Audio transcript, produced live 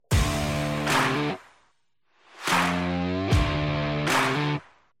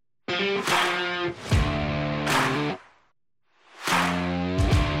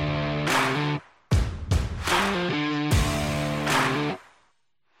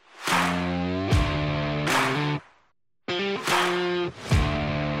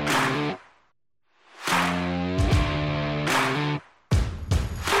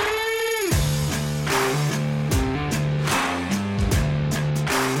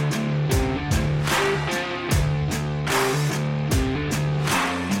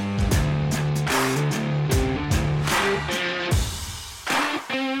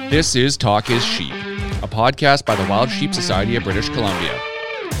This is Talk is Sheep, a podcast by the Wild Sheep Society of British Columbia.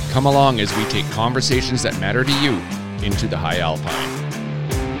 Come along as we take conversations that matter to you into the high alpine.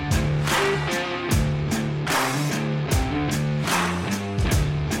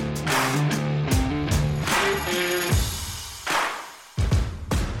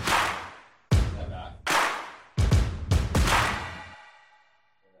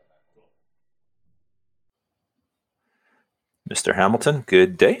 Mr. Hamilton,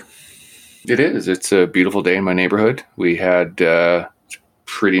 good day. It is. It's a beautiful day in my neighborhood. We had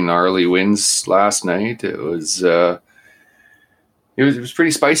pretty gnarly winds last night. It was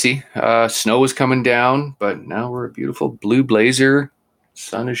pretty spicy. Snow was coming down, but now we're a beautiful blue blazer.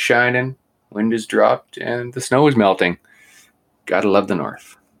 Sun is shining, wind has dropped, and the snow is melting. Gotta love the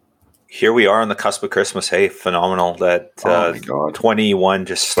north. Here we are on the cusp of Christmas. Hey, phenomenal that 21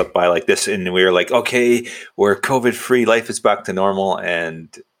 just slipped by like this. And we were like, okay, we're COVID-free. Life is back to normal.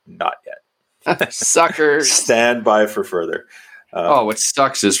 And not yet. Suckers. Stand by for further. What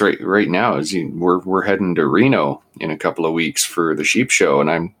sucks is right now is we're heading to Reno in a couple of weeks for the sheep show.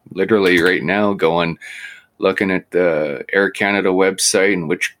 And I'm literally right now looking at the Air Canada website and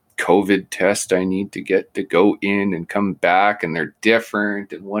which COVID test I need to get to go in and come back, and they're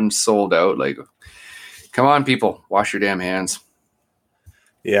different, and one's sold out. Like, come on, people, wash your damn hands.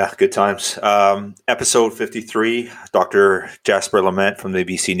 Yeah, good times. Episode 53, Dr. Jasper Lament from the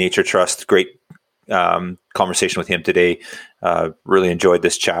BC Nature Trust. Great conversation with him today. Really enjoyed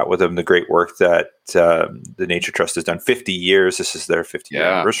this chat with him. The great work that the Nature Trust has done. 50 years. This is their 50th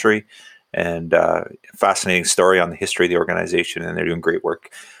anniversary, and fascinating story on the history of the organization, and they're doing great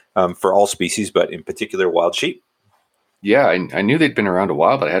work. For all species, but in particular wild sheep. Yeah, I knew they'd been around a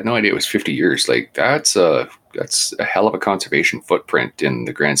while, but I had no idea it was 50 years. Like that's a hell of a conservation footprint in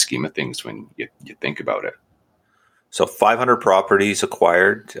the grand scheme of things when you think about it. So 500 properties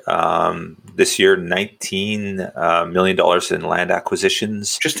acquired this year, $19 million in land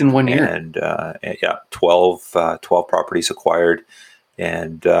acquisitions. Just in 1 year. And 12 properties acquired.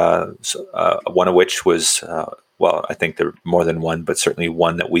 And one of which was... I think there are more than one, but certainly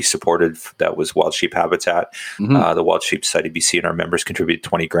one that we supported that was Wild Sheep Habitat. Mm-hmm. The Wild Sheep Society BC and our members contributed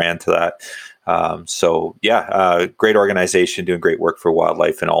 $20,000 to that. Great organization doing great work for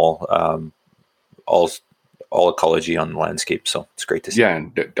wildlife and all ecology on the landscape. So it's great to see. Yeah,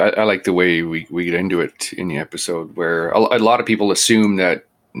 and I like the way we get into it in the episode where a lot of people assume that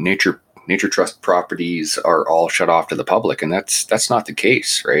nature trust properties are all shut off to the public, and that's not the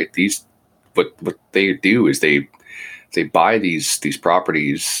case, right? What they do is they buy these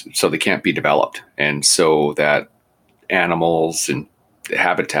properties so they can't be developed, and so that animals and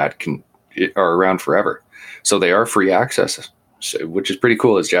habitat are around forever. So they are free access, which is pretty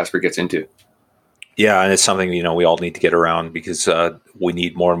cool as Jasper gets into. Yeah, and it's something we all need to get around because we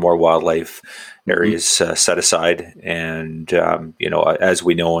need more and more wildlife areas set aside, and as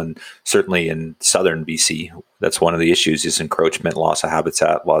we know, and certainly in southern BC, that's one of the issues: is encroachment, loss of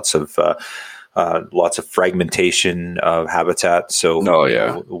habitat, lots of fragmentation of habitat. So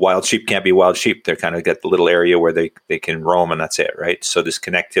wild sheep can't be wild sheep. They kind of get the little area where they can roam, and that's it, right? So this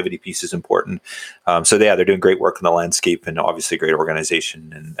connectivity piece is important. They're doing great work in the landscape, and obviously great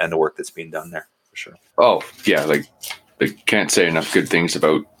organization and the work that's being done there. For sure. Oh yeah, like they can't say enough good things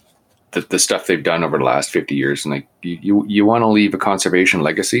about the stuff they've done over the last 50 years. And like you want to leave a conservation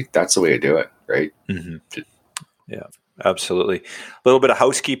legacy, that's the way to do it, right? Mm-hmm. Yeah, absolutely. A little bit of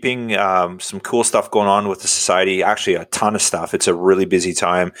housekeeping, some cool stuff going on with the society. Actually, a ton of stuff. It's a really busy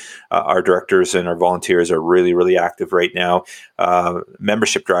time. Our directors and our volunteers are really, really active right now.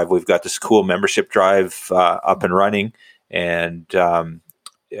 Membership drive. We've got this cool membership drive up and running, and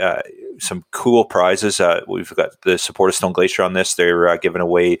some cool prizes. We've got the support of Stone Glacier on this. They're giving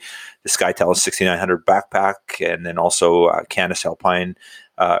away the SkyTel 6900 backpack, and then also Canis Alpine,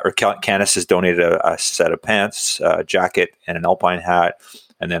 Canis has donated a set of pants, jacket, and an Alpine hat.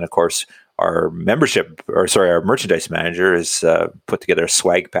 And then, of course, our merchandise manager has put together a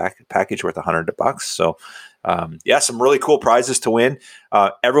swag package worth $100. So, some really cool prizes to win.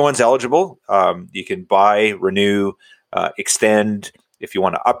 Everyone's eligible. You can buy, renew, extend. If you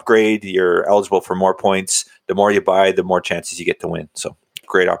want to upgrade, you're eligible for more points. The more you buy, the more chances you get to win. So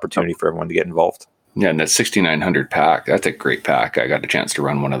great opportunity for everyone to get involved. Yeah, and that 6900 pack, that's a great pack. I got a chance to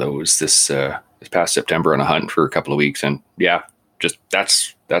run one of those this past September on a hunt for a couple of weeks. And yeah, just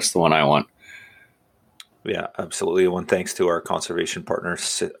that's the one I want. Yeah, absolutely. One thanks to our conservation partner,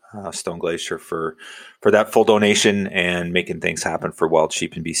 Stone Glacier, for that full donation and making things happen for wild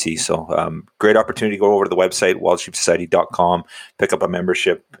sheep in BC. So great opportunity to go over to the website, wildsheepsociety.com, pick up a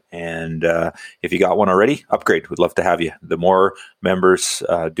membership. And if you got one already, upgrade. We'd love to have you. The more members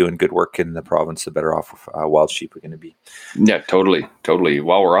doing good work in the province, the better off wild sheep are going to be. Yeah, totally.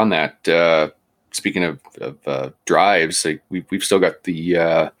 While we're on that, speaking of drives, like we've still got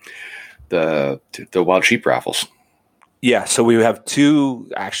the wild sheep raffles. Yeah, so we have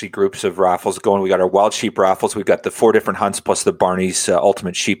two actually groups of raffles going. We got our wild sheep raffles. We've got the 4 different hunts plus the Barney's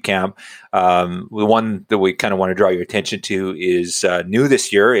Ultimate Sheep Camp. The one that we kind of want to draw your attention to is new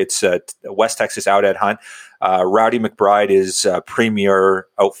this year. It's a West Texas Outad hunt. Rowdy McBride is a premier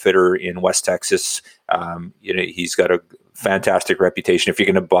outfitter in West Texas. He's got a fantastic reputation. If you're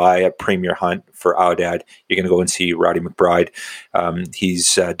going to buy a premier hunt for Outad, you're going to go and see Rowdy McBride.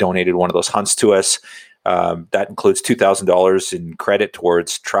 He's donated one of those hunts to us. That includes $2,000 in credit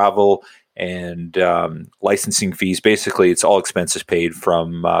towards travel and licensing fees. Basically, it's all expenses paid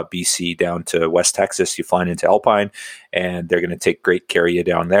from BC down to West Texas. You fly into Alpine, and they're going to take great care of you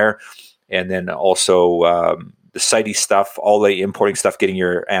down there. And then also the CITES stuff, all the importing stuff, getting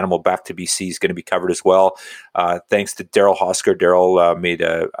your animal back to BC is going to be covered as well. Thanks to Daryl Hosker. Daryl made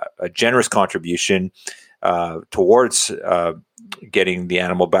a generous contribution towards getting the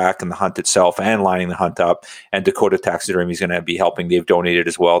animal back and the hunt itself and lining the hunt up. And Dakota Taxidermy is going to be helping. They've donated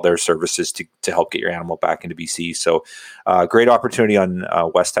as well their services to help get your animal back into BC. So great opportunity on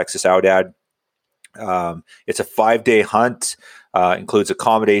West Texas Outad. It's a 5-day hunt. Includes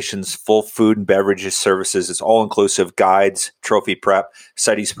accommodations, full food and beverages services. It's all inclusive, guides, trophy prep,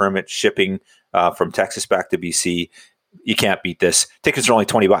 CITES permit, shipping from Texas back to BC. You can't beat this. Tickets are only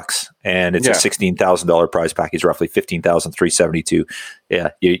 $20, and it's a $16,000 prize package, roughly $15,372.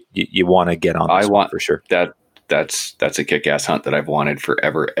 Yeah, you want to get on this one for sure. That's a kick-ass hunt that I've wanted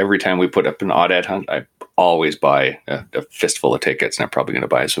forever. Every time we put up an Outad hunt, I always buy a fistful of tickets, and I'm probably going to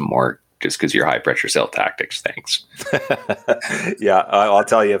buy some more just because your high-pressure sale tactics. Thanks. Yeah, I'll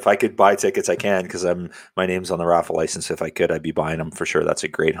tell you, if I could buy tickets, I can, because my name's on the raffle license. If I could, I'd be buying them for sure. That's a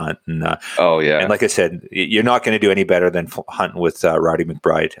great hunt. And and like I said, you're not going to do any better than hunting with Rowdy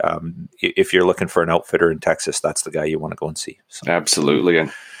McBride. If you're looking for an outfitter in Texas, that's the guy you want to go and see. So. Absolutely.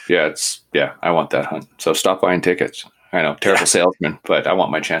 And I want that hunt. So stop buying tickets. I know, terrible salesman, but I want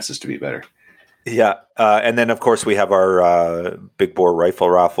my chances to be better. Yeah. And then, of course, we have our big bore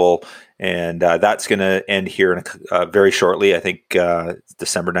rifle raffle, and that's going to end here very shortly. I think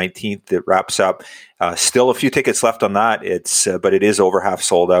December 19th, it wraps up. Still a few tickets left on that. But it is over half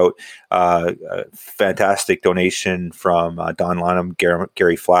sold out. Fantastic donation from Don Lanham,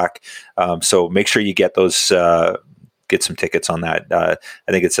 Gary Flack. So make sure you get those, get some tickets on that. I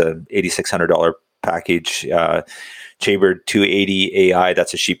think it's a $8,600 package. Chambered 280 AI.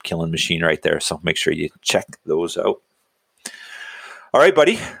 That's a sheep killing machine right there. So make sure you check those out. All right,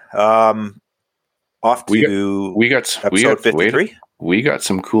 buddy. Off to episode 53. We got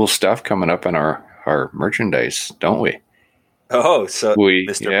some cool stuff coming up in our merchandise, don't we? Oh, so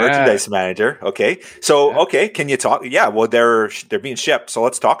Mr. Merchandise Manager. Okay. So, can you talk? Yeah, well, they're being shipped. So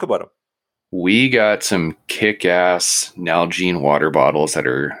let's talk about them. We got some kick-ass Nalgene water bottles that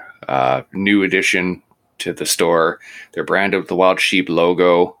are new addition to the store. They're branded with the Wild Sheep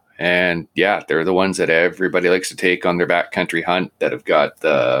logo, and they're the ones that everybody likes to take on their backcountry hunt, that have got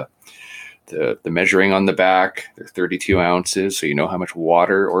the measuring on the back. They're 32 ounces, so you know how much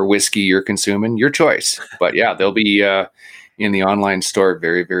water or whiskey you're consuming, your choice. But they'll be in the online store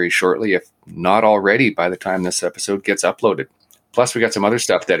very, very shortly, if not already by the time this episode gets uploaded. Plus, we got some other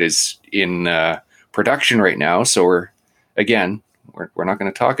stuff that is in production right now, so we're not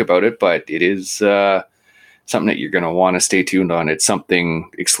going to talk about it, but it is something that you're going to want to stay tuned on. It's something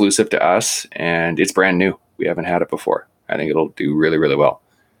exclusive to us, and it's brand new. We haven't had it before. I think it'll do really, really well.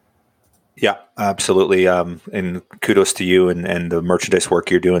 Yeah, absolutely. And kudos to you and the merchandise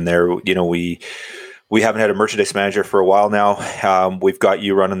work you're doing there. You know, we haven't had a merchandise manager for a while now. We've got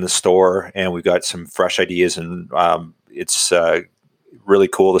you running the store, and we've got some fresh ideas, and it's really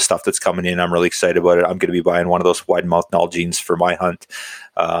cool, the stuff that's coming in. I'm really excited about it. I'm going to be buying one of those wide mouth Nalgenes for my hunt.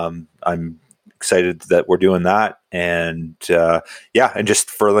 I'm excited that we're doing that, and and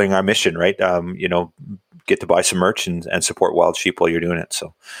just furthering our mission, right? Get to buy some merch and support wild sheep while you're doing it.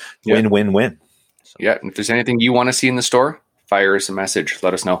 So win. So. Yeah. And if there's anything you want to see in the store, fire us a message.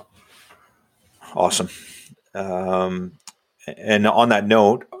 Let us know. Awesome. And on that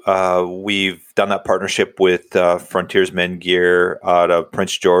note, we've done that partnership with Frontiersmen Gear out of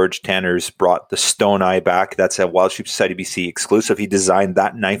Prince George. Tanner's brought the Stone Eye back. That's a Wild Sheep Society BC exclusive. He designed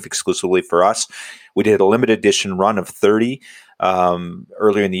that knife exclusively for us. We did a limited edition run of 30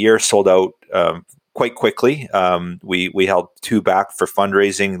 earlier in the year, sold out quite quickly. We held 2 back for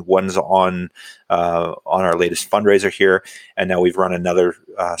fundraising. One's on our latest fundraiser here, and now we've run another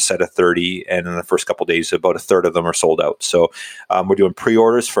set of 30. And in the first couple of days, about a third of them are sold out. So we're doing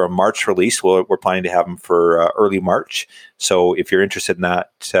pre-orders for a March release. We're planning to have them for early March. So if you're interested in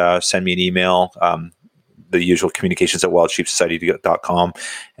that, send me an email. The usual communications at wildsheepsociety.com,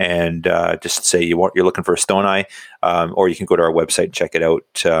 and just say you're looking for a Stone Eye, or you can go to our website and check it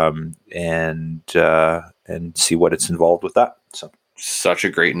out, and see what it's involved with that. So such a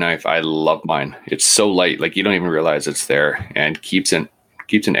great knife. I love mine. It's so light, like you don't even realize it's there, and keeps an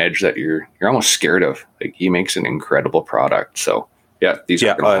edge that you're almost scared of. Like, he makes an incredible product. So yeah, these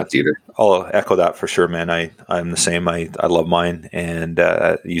aren't going to either. I'll echo that for sure, man. I'm the same. I love mine, and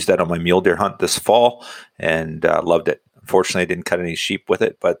used that on my mule deer hunt this fall, and loved it. Unfortunately, I didn't cut any sheep with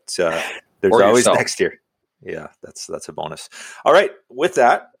it, but there's always next year. Yeah, that's a bonus. All right, with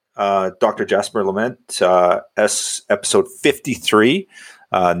that, Dr. Jasper Lament, episode 53,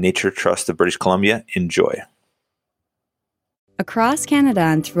 Nature Trust of British Columbia. Enjoy. Across Canada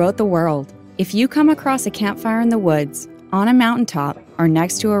and throughout the world, if you come across a campfire in the woods, on a mountaintop, or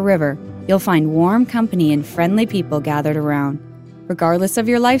next to a river, you'll find warm company and friendly people gathered around. Regardless of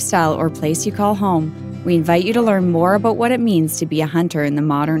your lifestyle or place you call home, we invite you to learn more about what it means to be a hunter in the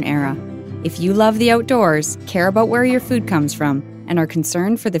modern era. If you love the outdoors, care about where your food comes from, and are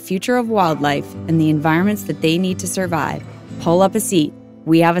concerned for the future of wildlife and the environments that they need to survive, pull up a seat.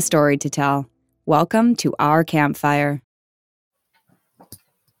 We have a story to tell. Welcome to our campfire.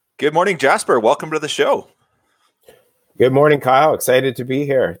 Good morning, Jasper. Welcome to the show. Good morning, Kyle. Excited to be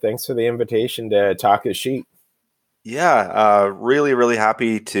here. Thanks for the invitation to talk as sheep. Yeah, really, really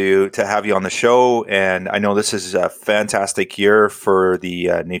happy to have you on the show. And I know this is a fantastic year for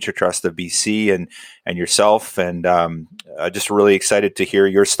the Nature Trust of BC and yourself. And just really excited to hear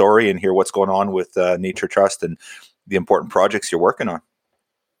your story and hear what's going on with Nature Trust and the important projects you're working on.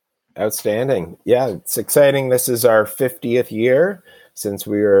 Outstanding. Yeah, it's exciting. This is our 50th year since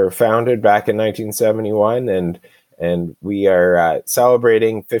we were founded back in 1971. And we are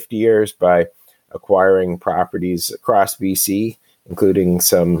celebrating 50 years by acquiring properties across BC, including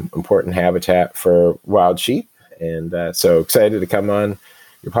some important habitat for wild sheep. And so excited to come on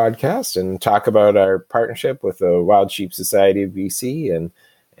your podcast and talk about our partnership with the Wild Sheep Society of BC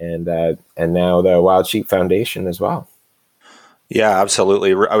and now the Wild Sheep Foundation as well. Yeah,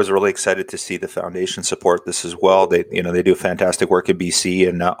 absolutely. I was really excited to see the foundation support this as well. They do fantastic work in BC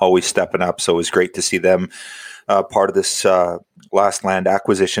and always stepping up. So it was great to see them part of this last land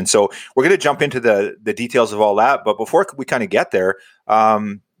acquisition. So we're going to jump into the details of all that. But before we kind of get there,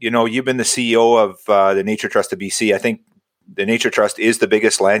 you've been the CEO of the Nature Trust of BC. I think the Nature Trust is the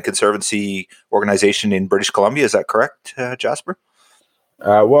biggest land conservancy organization in British Columbia. Is that correct, Jasper?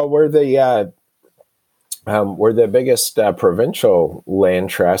 Well, we're the biggest provincial land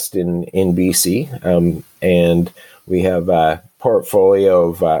trust in BC, and we have a portfolio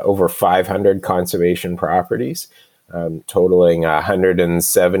of over 500 conservation properties, totaling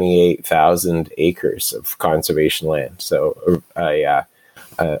 178,000 acres of conservation land. So a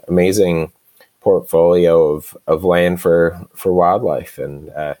amazing portfolio of land for wildlife,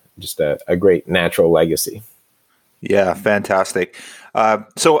 and just a great natural legacy. Yeah, fantastic.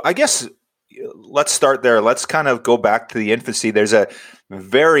 So I guess let's start there. Let's kind of go back to the infancy. There's a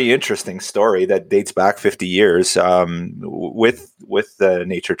very interesting story that dates back 50 years with the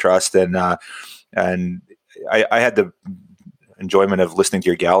Nature Trust, and I had the enjoyment of listening to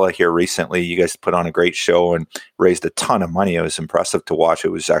your gala here recently. You guys put on a great show and raised a ton of money. It was impressive to watch. It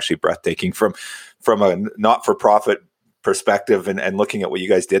was actually breathtaking from a not-for-profit perspective, and looking at what you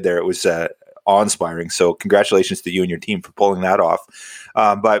guys did there. It was awe-inspiring. So congratulations to you and your team for pulling that off.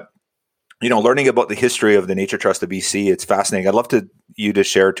 But learning about the history of the Nature Trust of BC, it's fascinating. I'd love you to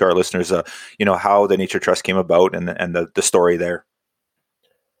share to our listeners, how the Nature Trust came about and the story there.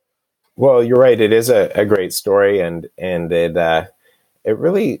 Well, you're right. It is a great story, and it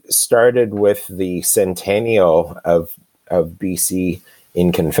really started with the centennial of BC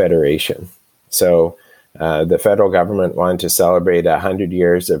in Confederation. So the federal government wanted to celebrate 100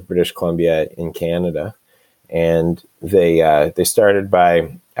 years of British Columbia in Canada, and they started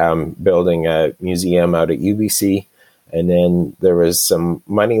by building a museum out at UBC, and then there was some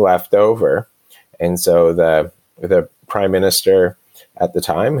money left over, and so the Prime Minister at the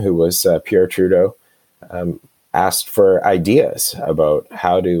time, who was Pierre Trudeau, asked for ideas about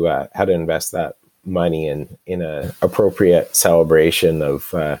how to invest that money in a appropriate celebration of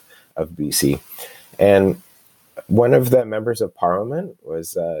BC. And one of the members of Parliament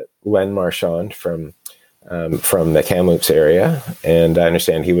was Len Marchand from the Kamloops area, and I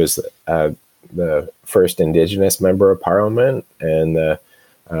understand he was the first Indigenous member of Parliament, and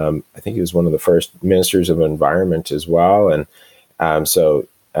I think he was one of the first ministers of environment as well. And so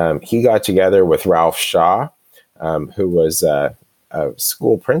he got together with Ralph Shaw, who was a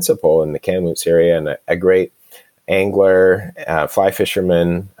school principal in the Kamloops area and a great angler, fly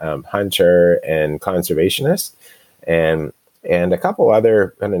fisherman, hunter, and conservationist, and a couple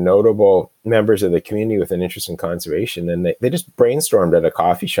other kind of notable members of the community with an interest in conservation. And they just brainstormed at a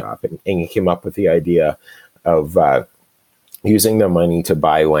coffee shop and came up with the idea of using the money to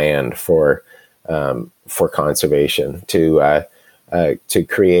buy land for conservation, to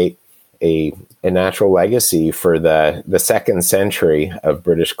create a natural legacy for the second century of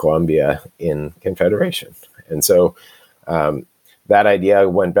British Columbia in Confederation. And so that idea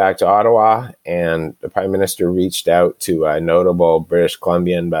went back to Ottawa, and the Prime Minister reached out to a notable British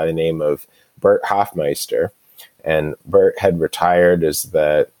Columbian by the name of Bert Hoffmeister. And Bert had retired as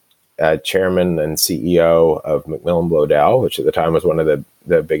the chairman and CEO of Macmillan Bloedel, which at the time was one of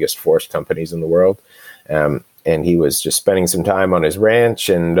the biggest forest companies in the world. And he was just spending some time on his ranch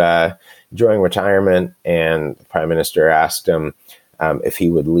and enjoying retirement. And the Prime Minister asked him if he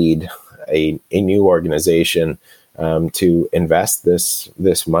would lead a new organization to invest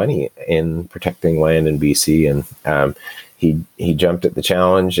this money in protecting land in BC. And he jumped at the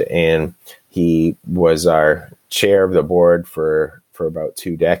challenge, and he was our chair of the board for about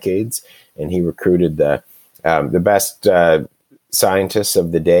 2 decades. And he recruited the best scientists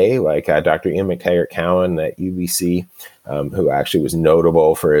of the day, like Dr. Ian McTaggart-Cowan at UBC, who actually was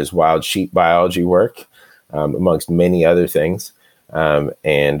notable for his wild sheep biology work, amongst many other things.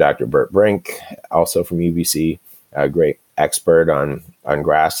 And Dr. Bert Brink, also from UBC, a great expert on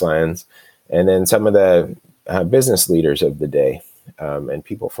grasslands. And then some of the business leaders of the day, and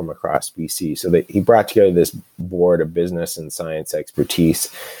people from across BC. So he brought together this board of business and science expertise,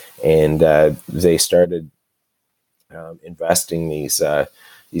 and they started investing these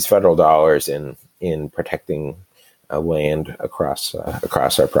federal dollars in protecting land across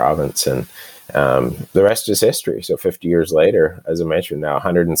our province. And the rest is history. So 50 years later, as I mentioned, now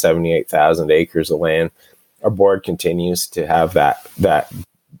 178,000 acres of land. Our board continues to have that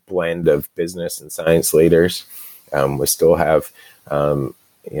blend of business and science leaders. We still have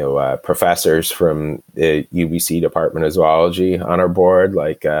professors from the UBC Department of Zoology on our board,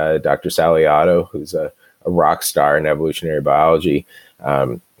 like Dr. Sally Otto, who's a rock star in evolutionary biology.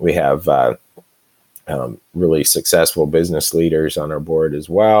 We have really successful business leaders on our board as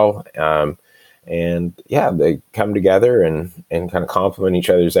well. And they come together and kind of complement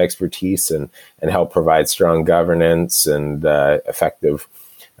each other's expertise and help provide strong governance and effective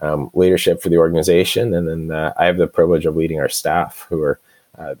leadership for the organization. And then I have the privilege of leading our staff, who are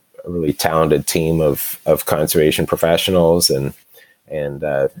a really talented team of conservation professionals, and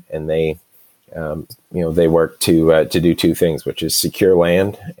they they work to do 2 things, which is secure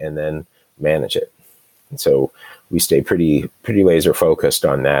land and then manage it. And so we stay pretty laser focused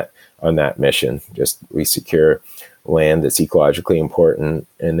on that mission. Just we secure land that's ecologically important,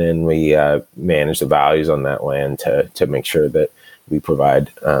 and then we manage the values on that land to make sure that we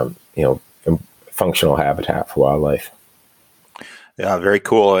provide functional habitat for wildlife. Yeah, very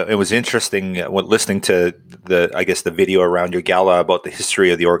cool. It was interesting listening to the video around your gala about the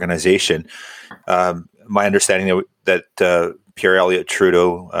history of the organization. My understanding that Pierre Elliott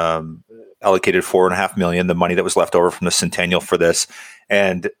Trudeau allocated $4.5 million, the money that was left over from the centennial, for this,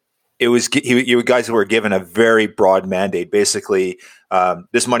 and it was you guys were given a very broad mandate. Basically,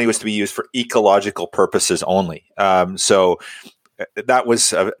 this money was to be used for ecological purposes only. So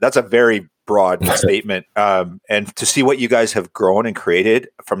that's a very broad statement, and to see what you guys have grown and created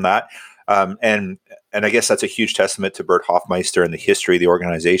from that, and I guess that's a huge testament to Bert Hoffmeister and the history of the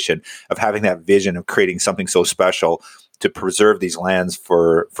organization of having that vision of creating something so special to preserve these lands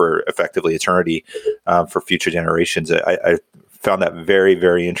for effectively eternity, for future generations. I found that very,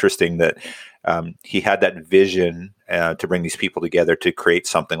 very interesting that he had that vision to bring these people together to create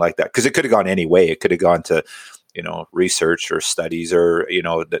something like that, because it could have gone any way. It could have gone to research or studies, or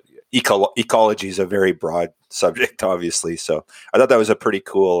that ecology is a very broad subject, obviously. So I thought that was a pretty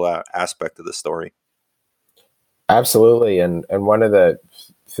cool aspect of the story. Absolutely. And one of the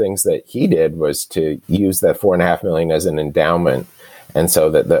things that he did was to use that $4.5 million as an endowment, and so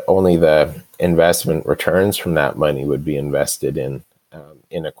that only the investment returns from that money would be invested in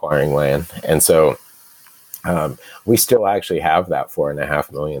acquiring land. And so We still actually have that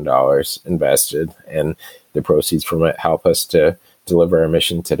 $4.5 million invested, and the proceeds from it help us to deliver our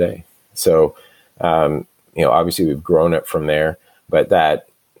mission today. So, obviously we've grown it from there, but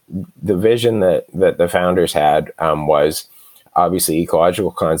the vision that the founders had was obviously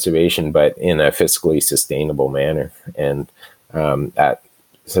ecological conservation, but in a fiscally sustainable manner, and that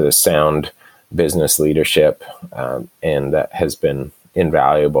sort of sound business leadership, and that has been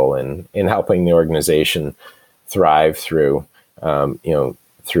invaluable in helping the organization thrive through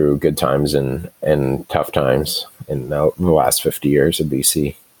through good times and tough times in the last 50 years of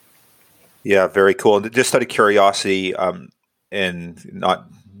BC. Yeah, very cool. Just out of curiosity, and not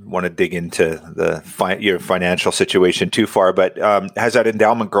want to dig into your financial situation too far, but has that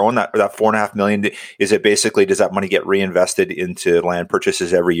endowment grown? That $4.5 million, is it basically, does that money get reinvested into land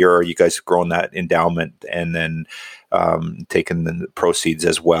purchases every year, or are you guys growing that endowment and then taking the proceeds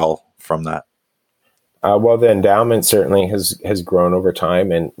as well from that? Well, the endowment certainly has grown over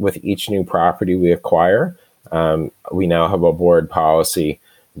time, and with each new property we acquire, we now have a board policy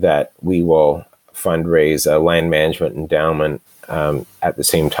that we will fundraise a land management endowment at the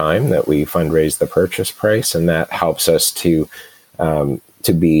same time that we fundraise the purchase price, and that helps us to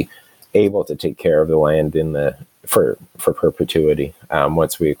be able to take care of the land for perpetuity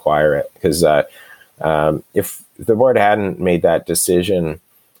once we acquire it. Because if the board hadn't made that decision,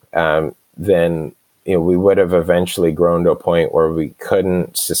 then we would have eventually grown to a point where we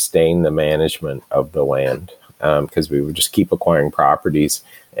couldn't sustain the management of the land, because we would just keep acquiring properties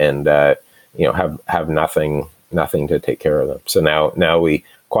and have nothing to take care of them. So now we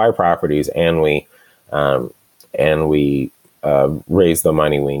acquire properties and we raise the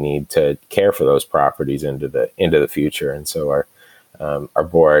money we need to care for those properties into the future. And so our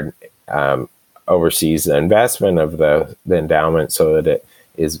board oversees the investment of the endowment so that it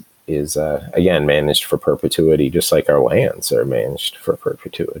is again managed for perpetuity, just like our lands are managed for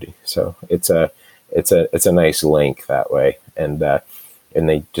perpetuity. So it's a nice link that way, and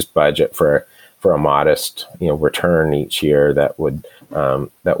they just budget for a modest return each year that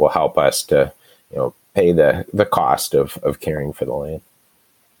will help us to pay the cost of caring for the land.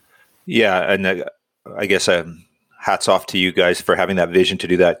 Yeah, and I guess hats off to you guys for having that vision to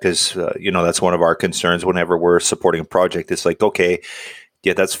do that, because that's one of our concerns whenever we're supporting a project. It's like, okay,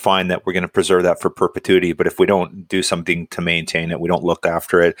 yeah, that's fine that we're going to preserve that for perpetuity, but if we don't do something to maintain it, we don't look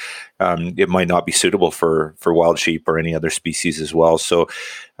after it, it might not be suitable for wild sheep or any other species as well. So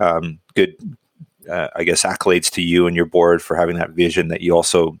good, I guess, accolades to you and your board for having that vision that you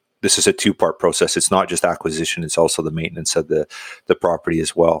also, this is a two-part process. It's not just acquisition, it's also the maintenance of the property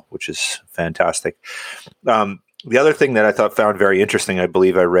as well, which is fantastic. The other thing that I found very interesting, I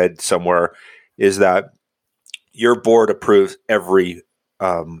believe I read somewhere, is that your board approves every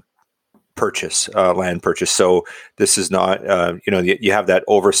land purchase. So this is not, you have that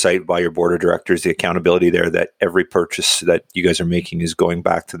oversight by your board of directors, the accountability there, that every purchase that you guys are making is going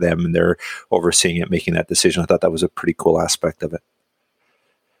back to them and they're overseeing it, making that decision. I thought that was a pretty cool aspect of it.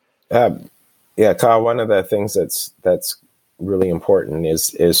 Yeah, Kyle, one of the things that's really important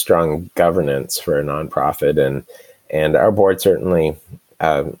is strong governance for a nonprofit, and our board certainly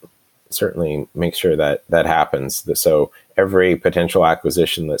make sure that happens. So every potential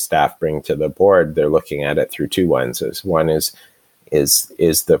acquisition that staff bring to the board, they're looking at it through two lenses. One is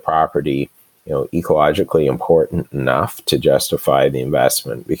the property, ecologically important enough to justify the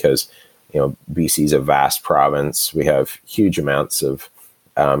investment? Because, BC is a vast province. We have huge amounts of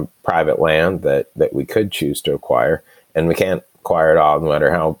private land that we could choose to acquire, and we can't acquire it all, no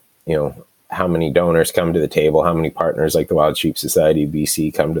matter how many donors come to the table, how many partners like the Wild Sheep Society of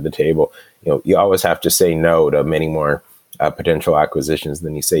BC come to the table. You always have to say no to many more potential acquisitions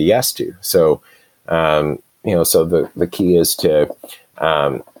than you say yes to. So, so the key is to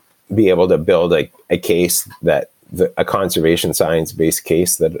be able to build a case that a conservation science-based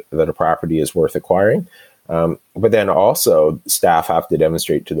case that a property is worth acquiring. But then also staff have to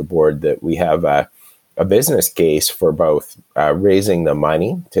demonstrate to the board that we have a business case for both raising the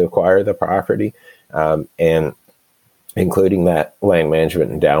money to acquire the property and including that land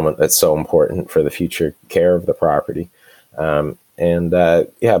management endowment that's so important for the future care of the property. Because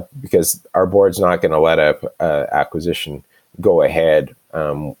our board's not going to let a acquisition go ahead,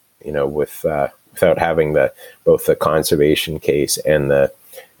 without having both the conservation case and the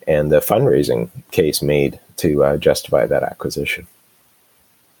fundraising case made to justify that acquisition.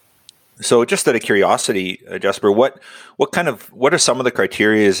 So, just out of curiosity, Jasper, what are some of the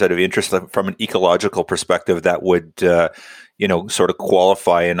criteria that of interest from an ecological perspective that would sort of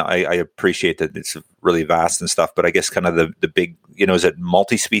qualify? And I appreciate that it's really vast and stuff, but I guess kind of the big, is it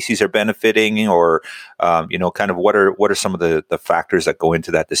multi-species are benefiting, or kind of what are some of the factors that go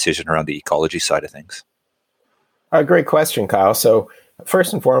into that decision around the ecology side of things? A great question, Kyle. So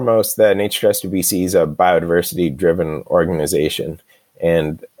first and foremost, the Nature Trust of BC is a biodiversity-driven organization,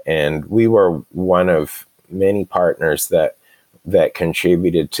 and we were one of many partners that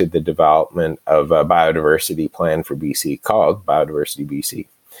contributed to the development of a biodiversity plan for BC called Biodiversity BC.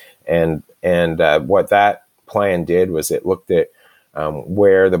 And what that plan did was it looked at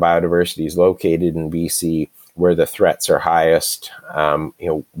where the biodiversity is located in BC, where the threats are highest,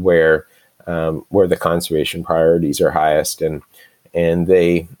 where the conservation priorities are highest, and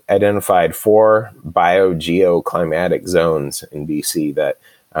they identified 4 biogeoclimatic zones in BC that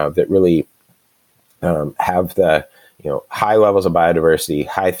really have the high levels of biodiversity,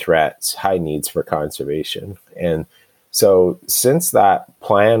 high threats, high needs for conservation. And so since that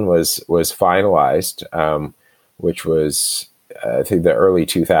plan was finalized, which was I think the early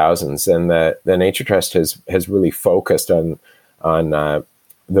 2000s, then the Nature Trust has really focused on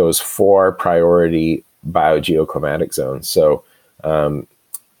those 4 priority biogeoclimatic zones. So I'm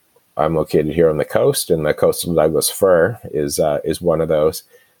located here on the coast, and the coastal Douglas fir is one of those.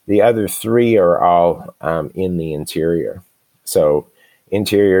 The other 3 are all in the interior. So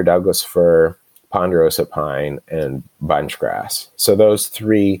interior Douglas fir, ponderosa pine, and bunchgrass. So those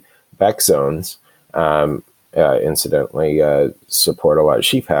 3 BEC zones, incidentally, support a lot of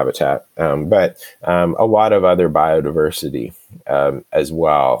sheep habitat, but a lot of other biodiversity as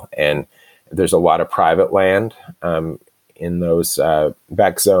well. And there's a lot of private land in those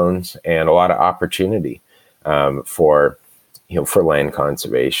BEC zones, and a lot of opportunity for land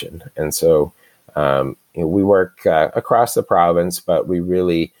conservation. And so we work across the province, but we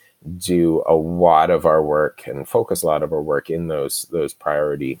really do a lot of our work and focus a lot of our work in those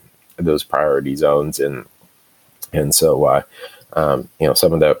priority zones. And so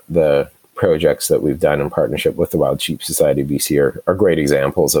some of the projects that we've done in partnership with the Wild Sheep Society of BC are great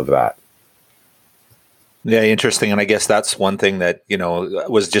examples of that. Yeah, interesting. And I guess that's one thing that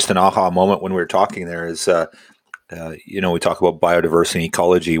was just an aha moment when we were talking there is we talk about biodiversity and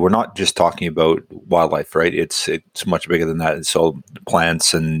ecology. We're not just talking about wildlife, right? It's much bigger than that. It's all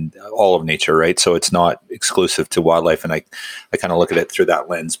plants and all of nature, right? So it's not exclusive to wildlife. And I kind of look at it through that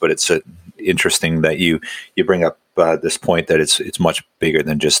lens, but it's interesting that you bring up this point that it's much bigger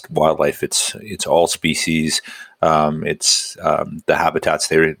than just wildlife. It's all species. It's the habitats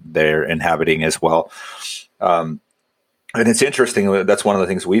they're inhabiting as well. And it's interesting. That's one of the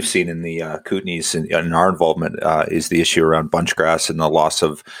things we've seen in the Kootenays in our involvement is the issue around bunchgrass and the loss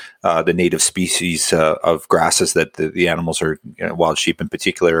of the native species of grasses that the animals are, wild sheep in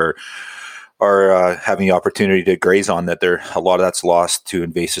particular, are having the opportunity to graze on. That a lot of that's lost to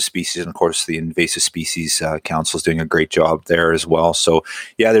invasive species, and of course, the Invasive Species Council is doing a great job there as well. So,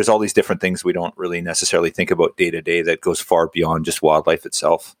 yeah, there's all these different things we don't really necessarily think about day to day that goes far beyond just wildlife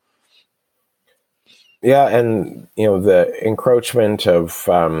itself. Yeah, and the encroachment of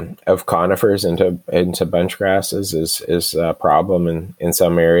conifers into bunch grasses is a problem in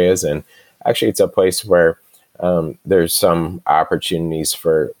some areas, and actually it's a place where there's some opportunities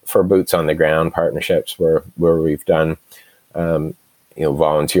for boots on the ground partnerships where we've done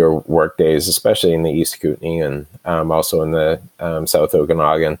volunteer work days, especially in the East Kootenay and also in the South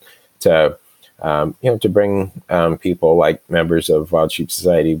Okanagan, to bring people like members of Wild Sheep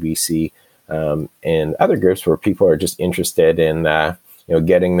Society BC. And other groups where people are just interested in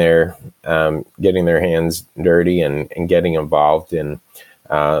getting their hands dirty and getting involved in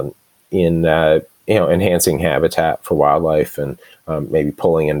enhancing habitat for wildlife, and maybe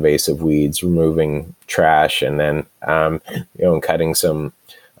pulling invasive weeds, removing trash, and then cutting some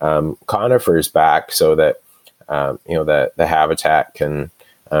conifers back so that the habitat can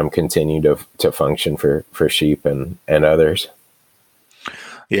continue to function for sheep and others.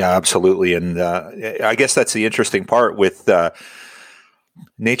 Yeah, absolutely. And I guess that's the interesting part with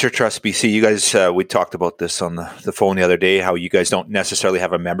Nature Trust BC. You guys, we talked about this on the phone the other day, how you guys don't necessarily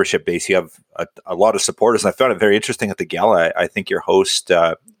have a membership base. You have a lot of supporters. And I found it very interesting at the gala. I think your host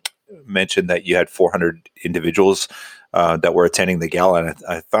mentioned that you had 400 individuals that were attending the gala. And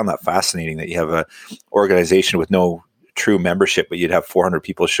I found that fascinating that you have an organization with no true membership, but you'd have 400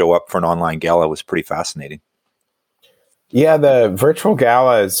 people show up for an online gala. It was pretty fascinating. Yeah, the virtual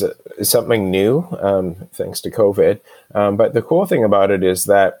gala is something new, thanks to COVID. But the cool thing about it is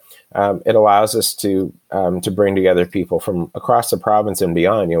that it allows us to bring together people from across the province and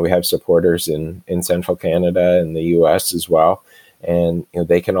beyond. We have supporters in central Canada and the U.S. as well, and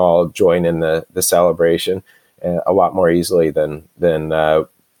they can all join in the celebration a lot more easily than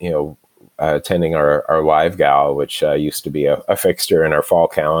attending our live gala, which used to be a fixture in our fall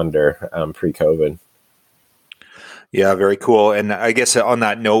calendar pre-COVID. Yeah, very cool. And I guess on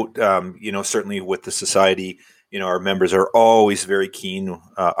that note, certainly with the society, our members are always very keen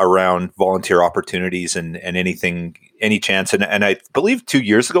around volunteer opportunities and anything, any chance. And I believe 2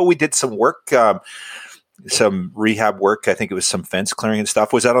 years ago we did some work, some rehab work. I think it was some fence clearing and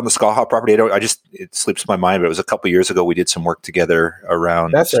stuff. Was that on the Skaha property? It slips my mind, but it was a couple of years ago we did some work together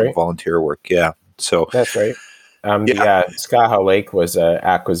around some volunteer work. Yeah. So that's right. The Skaha Lake was an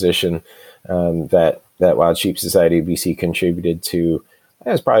acquisition that Wild Sheep Society of BC contributed to.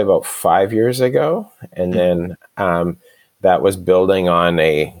 That was probably about 5 years ago, and then that was building on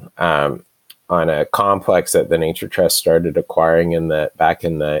a complex that the Nature Trust started acquiring back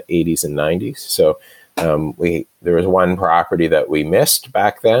in the 80s and 90s. So there was one property that we missed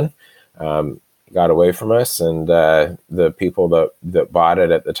back then, got away from us, and the people that bought it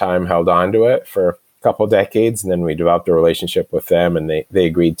at the time held on to it for a couple decades, and then we developed a relationship with them, and they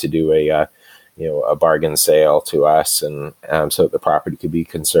agreed to do a bargain sale to us, and so that the property could be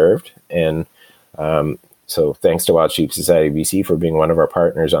conserved. And so thanks to Wild Sheep Society of BC for being one of our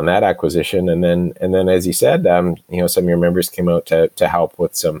partners on that acquisition. And then as you said, some of your members came out to help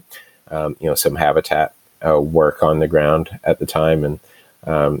with some habitat work on the ground at the time. And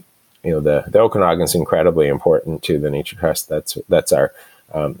the Okanagan is incredibly important to the Nature Trust. That's our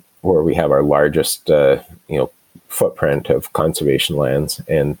where we have our largest footprint of conservation lands,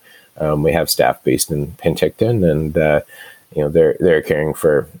 and we have staff based in Penticton, and they're caring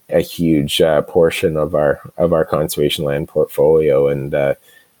for a huge portion of our conservation land portfolio, and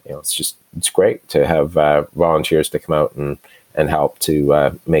it's great to have volunteers to come out and help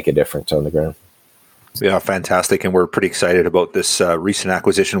to make a difference on the ground. Yeah, fantastic. And we're pretty excited about this recent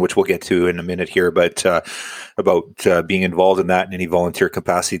acquisition, which we'll get to in a minute here, but about being involved in that in any volunteer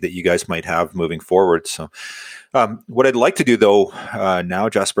capacity that you guys might have moving forward. So what I'd like to do, though, now,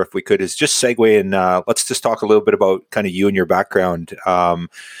 Jasper, if we could, is just segue and let's just talk a little bit about kind of you and your background,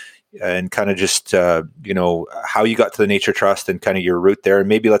 and kind of just, how you got to the Nature Trust and kind of your route there. And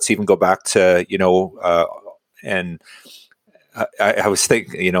maybe let's even go back to, and I was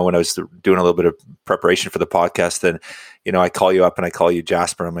thinking, when I was doing a little bit of preparation for the podcast, then, I call you up and I call you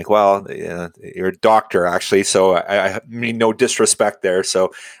Jasper. I'm like, well, you're a doctor, actually. So I mean, no disrespect there.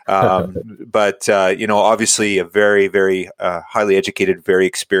 So, but, obviously a very, very highly educated, very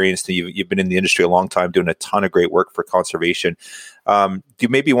experienced. You've been in the industry a long time, doing a ton of great work for conservation. Do you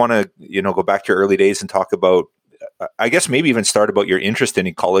maybe want to, go back to your early days and talk about, I guess maybe even start about your interest in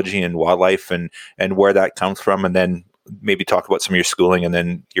ecology and wildlife and where that comes from, and then maybe talk about some of your schooling and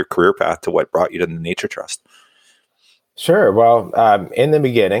then your career path to what brought you to the Nature Trust. Sure. Well, in the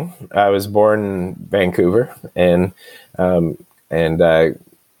beginning, I was born in Vancouver, and I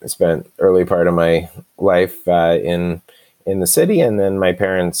spent early part of my life in the city, and then my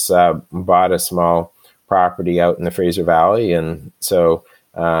parents bought a small property out in the Fraser Valley, and so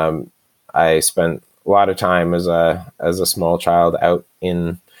I spent a lot of time as a small child out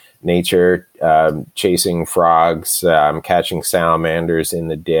in nature, chasing frogs, catching salamanders in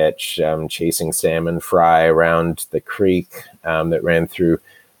the ditch, chasing salmon fry around the creek that ran through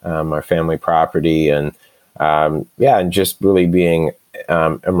our family property, and and just really being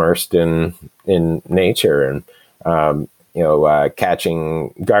immersed in nature, and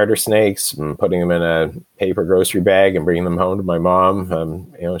catching garter snakes and putting them in a paper grocery bag and bringing them home to my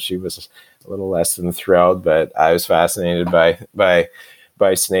mom. She was a little less than thrilled, but I was fascinated by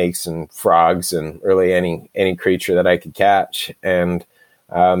snakes and frogs and really any creature that I could catch. And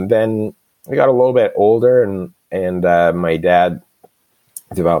then I got a little bit older, and my dad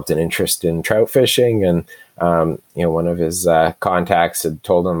developed an interest in trout fishing, and one of his contacts had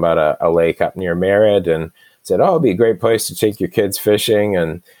told him about a lake up near Merritt, and said, "Oh, it'd be a great place to take your kids fishing."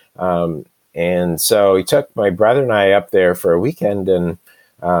 And so he took my brother and I up there for a weekend, and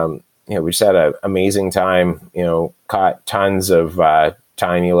we just had an amazing time. Caught tons of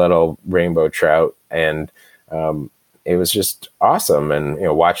tiny little rainbow trout, and it was just awesome. And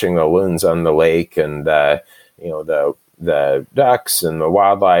watching the loons on the lake, and the ducks and the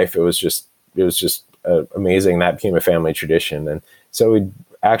wildlife, it was just amazing. That became a family tradition, and so we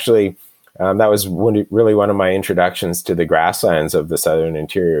actually that was really one of my introductions to the grasslands of the southern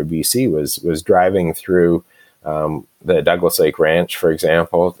interior of BC. Was driving through the Douglas Lake Ranch, for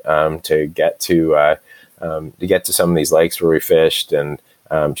example, to get to some of these lakes where we fished, and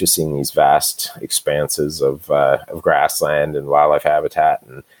just seeing these vast expanses of grassland and wildlife habitat.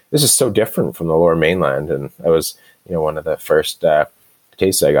 And this is so different from the Lower Mainland. And that was, one of the first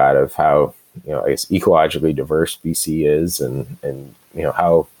tastes I got of how, I guess, ecologically diverse BC is, and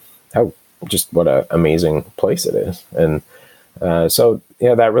how just what an amazing place it is. And so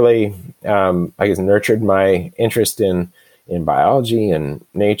that really, I guess, nurtured my interest in biology and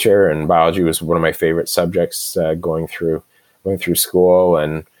nature. And biology was one of my favorite subjects going through school,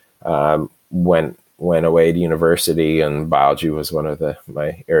 and went away to university, and biology was one of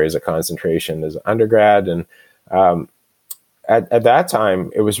my areas of concentration as an undergrad. And at that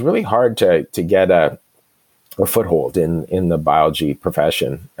time, it was really hard to get a foothold in the biology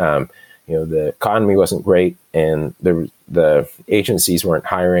profession. The economy wasn't great, and the agencies weren't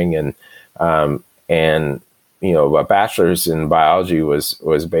hiring, and a bachelor's in biology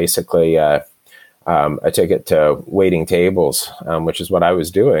was basically a ticket to waiting tables, which is what I was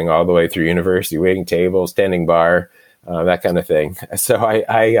doing all the way through university, waiting tables, tending bar, that kind of thing. So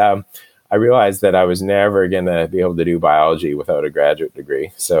I realized that I was never going to be able to do biology without a graduate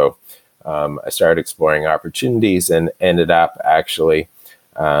degree. So I started exploring opportunities and ended up actually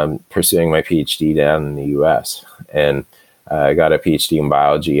pursuing my PhD down in the U.S. And I got a PhD in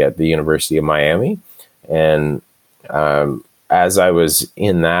biology at the University of Miami. And as I was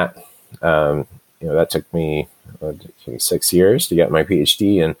in that, that took me 6 years to get my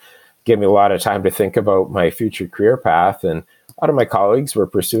PhD, and gave me a lot of time to think about my future career path. And a lot of my colleagues were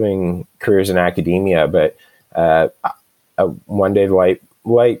pursuing careers in academia, but one day the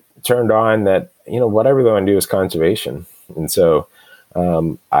light turned on that, what I really want to do is conservation. And so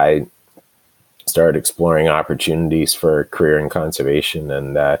I started exploring opportunities for a career in conservation.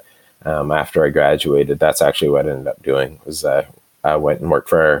 And after I graduated, that's actually what I ended up doing. Was I went and worked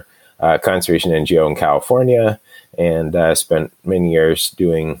for a conservation NGO in California, and spent many years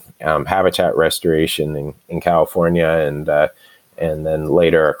doing habitat restoration in California, and then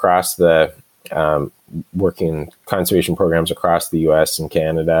later across the working conservation programs across the U.S. and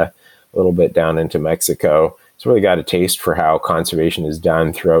Canada, a little bit down into Mexico. So really got a taste for how conservation is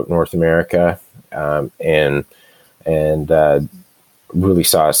done throughout North America, and really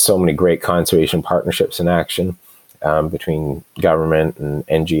saw so many great conservation partnerships in action between government and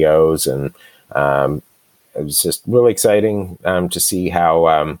NGOs, and it was just really exciting to see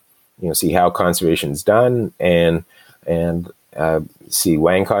how conservation is done, and see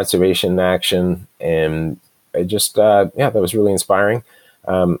land conservation in action, and it just that was really inspiring.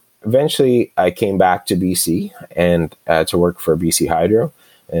 Eventually, I came back to BC and to work for BC Hydro,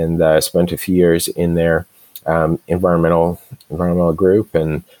 and spent a few years in their environmental group,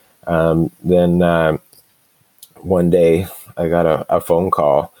 and then one day I got a phone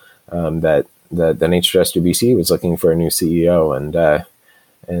call that the Nature Trust of BC was looking for a new CEO, and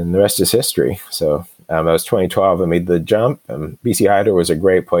the rest is history. So that was 2012. I made the jump. BC Hydro was a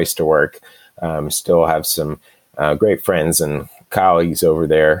great place to work. Still have some great friends and colleagues over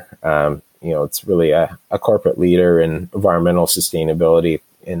there. It's really a corporate leader in environmental sustainability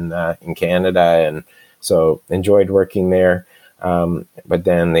in Canada, and so enjoyed working there. But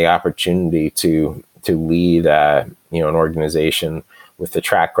then the opportunity to lead an organization with the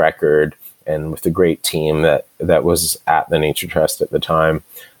track record and with the great team that was at the Nature Trust at the time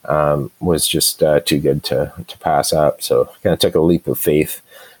was just too good to pass up. So kind of took a leap of faith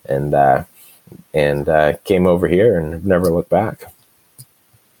and came over here and never looked back.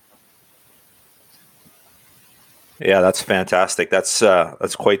 Yeah, that's fantastic. That's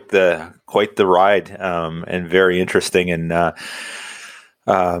quite the ride, and very interesting. And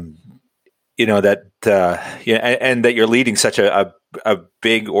and that you're leading such a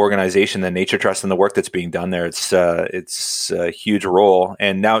big organization, the Nature Trust, and the work that's being done there. It's a huge role.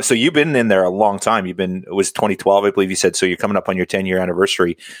 And now, so you've been in there a long time. It was 2012, I believe you said. So you're coming up on your 10-year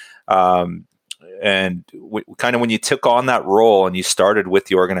anniversary. And kind of when you took on that role and you started with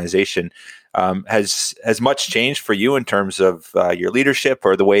the organization, has much changed for you in terms of your leadership,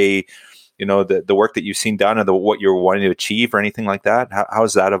 or the way, the work that you've seen done, or what you're wanting to achieve, or anything like that? How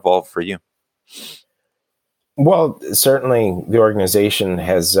has that evolved for you? Well, certainly the organization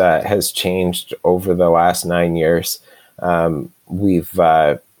has changed over the last 9 years. We've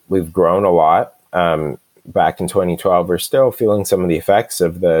grown a lot. Back in 2012, we're still feeling some of the effects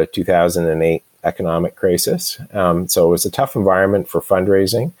of the 2008 economic crisis. So it was a tough environment for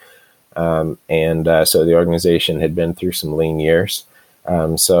fundraising. So the organization had been through some lean years.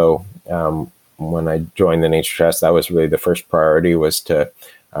 So when I joined the Nature Trust, that was really the first priority, was to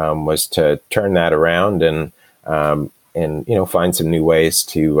turn that around. And and find some new ways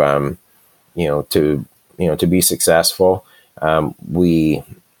to to be successful.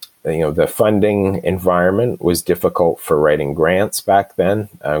 The funding environment was difficult for writing grants back then.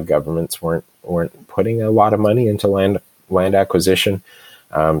 Governments weren't putting a lot of money into land acquisition,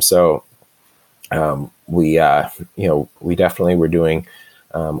 so we definitely were doing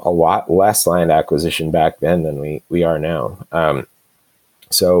a lot less land acquisition back then than we are now.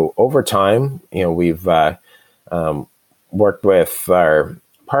 So over time, we've worked with our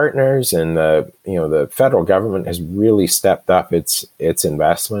partners, and the federal government has really stepped up its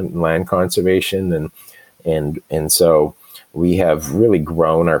investment in land conservation, and so we have really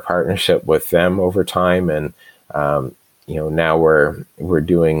grown our partnership with them over time, and now we're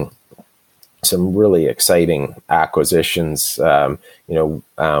doing some really exciting acquisitions, by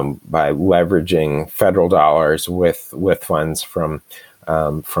leveraging federal dollars with funds from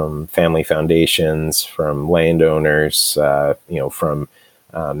family foundations, from landowners, from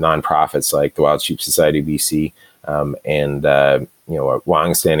nonprofits like the Wild Sheep Society BC, and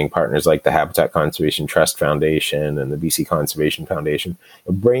longstanding partners like the Habitat Conservation Trust Foundation and the BC Conservation Foundation,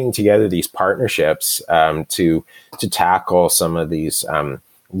 bringing together these partnerships to tackle some of these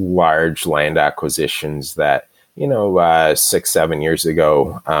large land acquisitions that 6-7 years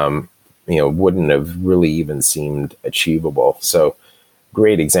ago wouldn't have really even seemed achievable. So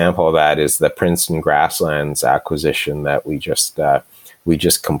great example of that is the Princeton Grasslands acquisition that we just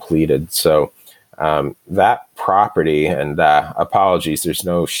completed. So that property, and apologies, there's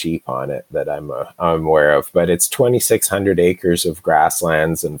no sheep on it that I'm aware of, but it's 2,600 acres of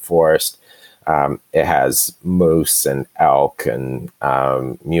grasslands and forest. It has moose and elk and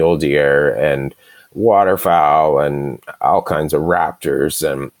mule deer and waterfowl and all kinds of raptors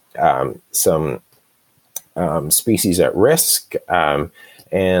and some species at risk, and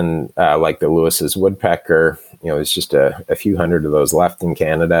like the Lewis's woodpecker. There's just a few hundred of those left in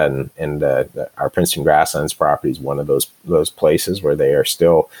Canada, and our Princeton Grasslands property is one of those places where they are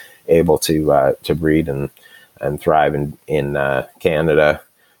still able to breed and thrive in Canada.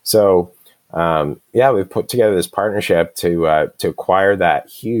 So we've put together this partnership to acquire that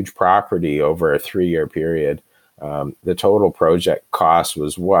huge property over a 3-year period. The total project cost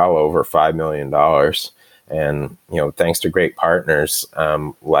was well over $5 million. And, thanks to great partners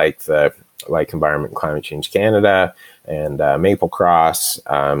like Environment and Climate Change Canada and Maple Cross,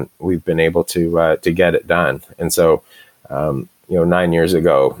 we've been able to get it done. And so, 9 years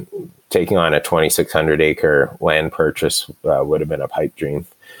ago, taking on a 2,600 acre land purchase would have been a pipe dream.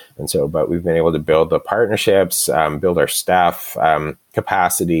 And so, but we've been able to build the partnerships, build our staff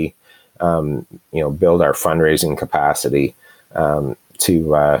capacity, build our fundraising capacity to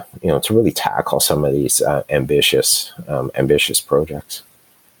really tackle some of these ambitious projects.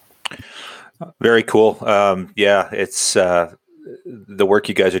 Very cool. It's the work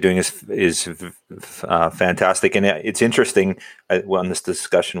you guys are doing is fantastic, and it's interesting. On this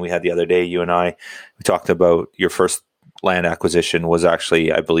discussion we had the other day, you and we talked about your first land acquisition was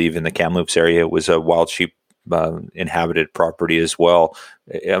actually, I believe, in the Kamloops area. It was a wild sheep inhabited property as well.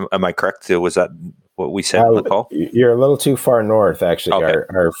 Am I correct? Was that what we said on the call? You're a little too far north, actually. Okay.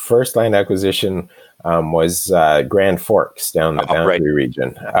 Our first land acquisition was Grand Forks down the Boundary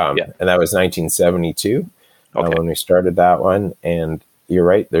region. And that was 1972 when we started that one. And you're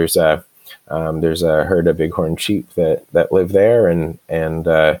right, there's a herd of bighorn sheep that live there. And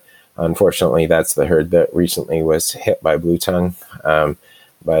unfortunately, that's the herd that recently was hit by blue tongue. But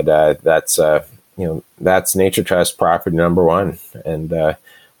that's Nature Trust property number one. And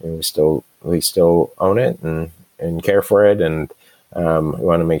we still own it and care for it. And we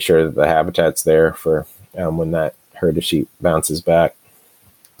want to make sure that the habitat's there for when that herd of sheep bounces back.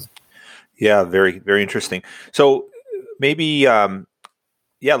 Yeah, very, very interesting. So maybe, let's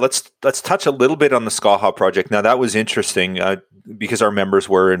touch a little bit on the Skaha project. Now, that was interesting because our members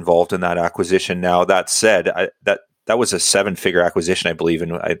were involved in that acquisition. Now, that said, that was a 7-figure acquisition, I believe,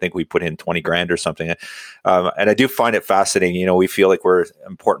 and I think we put in $20,000 or something. And I do find it fascinating. We feel like we're an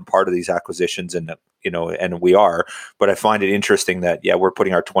important part of these acquisitions, and and we are. But I find it interesting that we're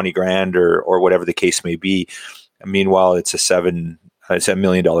putting our $20,000 or whatever the case may be. Meanwhile, it's a $7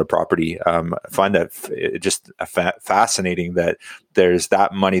 million property. I find that just fascinating that there's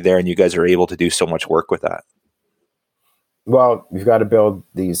that money there, and you guys are able to do so much work with that. Well, you've got to build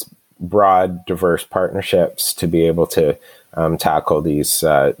these broad, diverse partnerships to be able to tackle these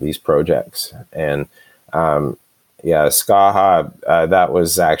projects. And Skaha, that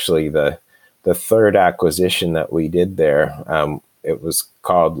was actually the third acquisition that we did there. It was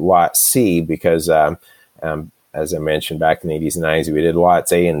called Lot C because, as I mentioned, back in the 80s and 90s, we did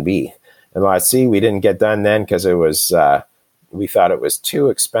Lots A and B. And Lot C, we didn't get done then because it was, we thought it was too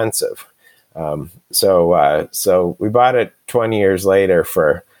expensive. So we bought it 20 years later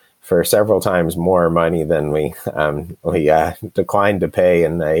for several times more money than we declined to pay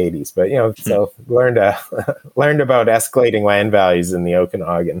in the 80s. But, so learned about escalating land values in the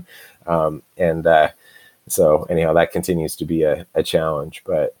Okanagan. So anyhow, that continues to be a challenge.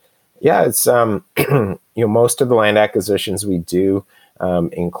 But yeah, it's, most of the land acquisitions we do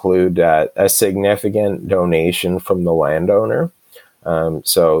include a significant donation from the landowner. And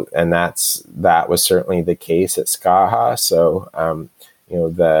that was certainly the case at Skaha. So,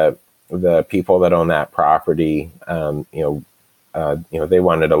 the people that own that property, they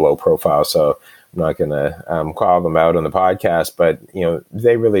wanted a low profile. So I'm not going to call them out on the podcast, but,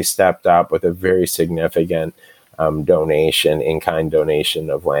 they really stepped up with a very significant in-kind donation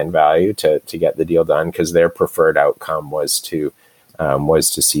of land value to get the deal done, because their preferred outcome was to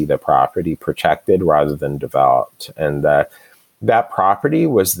see the property protected rather than developed. And that property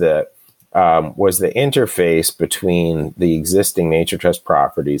was the interface between the existing Nature Trust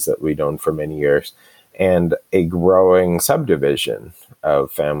properties that we'd owned for many years and a growing subdivision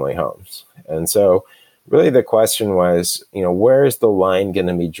of family homes. And so really the question was, where is the line going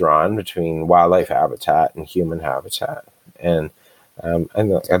to be drawn between wildlife habitat and human habitat? And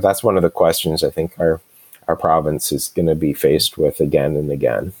that's one of the questions I think our province is going to be faced with again and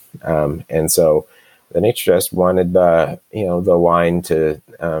again. And so the Nature Trust wanted the line to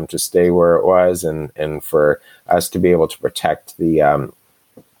stay where it was, and for us to be able to protect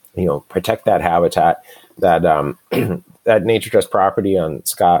protect that habitat, that that Nature Trust property on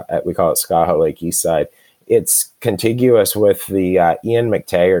we call it Skaha Lake East Side. It's contiguous with the Ian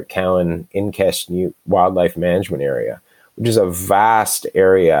McTaggart Cowan Inkesh Wildlife Management Area, which is a vast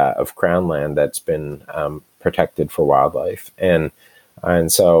area of Crown land that's been protected for wildlife, and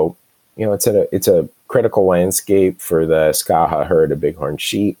so it's a critical landscape for the Skaha herd of bighorn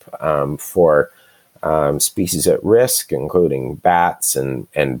sheep, for species at risk, including bats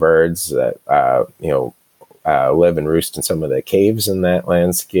and birds that live and roost in some of the caves in that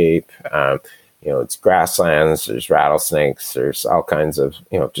landscape. It's grasslands, there's rattlesnakes, there's all kinds of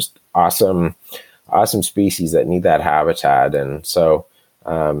just awesome species that need that habitat. And so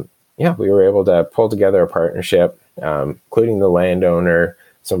we were able to pull together a partnership, including the landowner,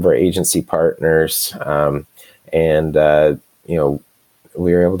 some of our agency partners, and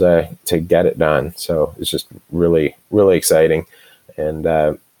we were able to get it done. So it's just really, really exciting. And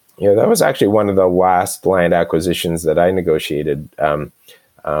that was actually one of the last land acquisitions that I negotiated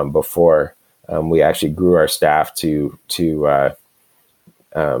before we actually grew our staff to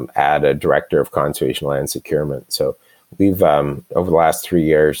add a director of conservation land securement. So we've over the last 3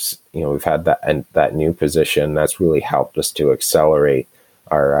 years, we've had that new position that's really helped us to accelerate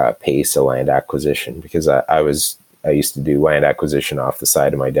our pace of land acquisition, because I used to do land acquisition off the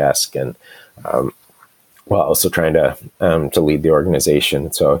side of my desk, and while also trying to lead the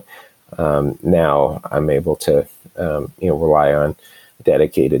organization. So now I'm able to rely on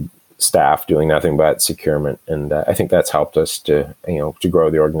dedicated staff doing nothing but securement, and I think that's helped us to grow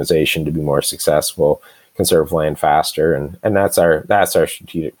the organization, to be more successful, conserve land faster, and that's our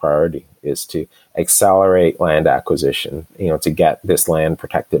strategic priority, is to accelerate land acquisition, to get this land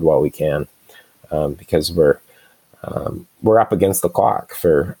protected while we can, because we're up against the clock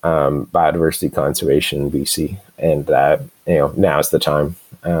for biodiversity conservation in BC, and now's the time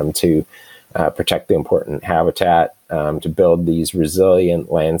to protect the important habitat, to build these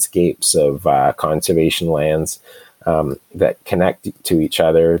resilient landscapes of conservation lands that connect to each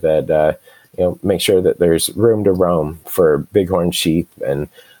other, that make sure that there's room to roam for bighorn sheep, and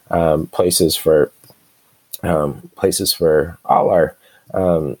places for all our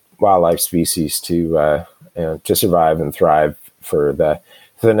wildlife species to survive and thrive for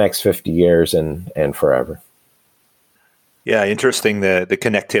the next 50 years and forever. Yeah, interesting. The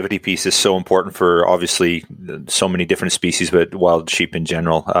connectivity piece is so important for obviously so many different species, but wild sheep in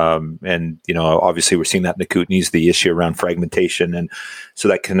general. And obviously we're seeing that in the Kootenays, the issue around fragmentation, and so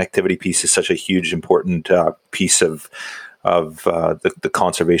that connectivity piece is such a huge, important piece of the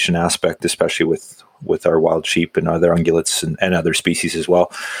conservation aspect, especially with our wild sheep and other ungulates and other species as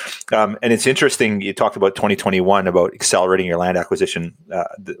well. And it's interesting, you talked about 2021, about accelerating your land acquisition.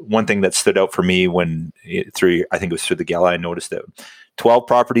 One thing that stood out for me I think it was through the gala, I noticed that 12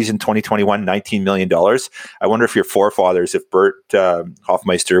 properties in 2021, $19 million. I wonder if your forefathers, if Bert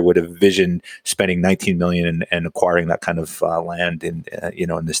Hofmeister would have visioned spending $19 million and acquiring that kind of land in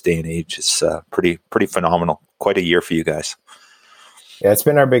this day and age. It's pretty phenomenal. Quite a year for you guys. Yeah, it's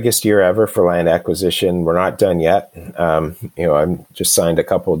been our biggest year ever for land acquisition. We're not done yet. I'm just signed a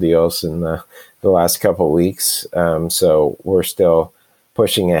couple of deals in the last couple of weeks. So we're still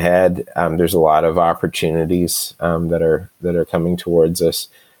pushing ahead. There's a lot of opportunities that are coming towards us.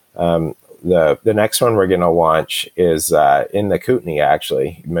 The next one we're going to launch is in the Kootenay,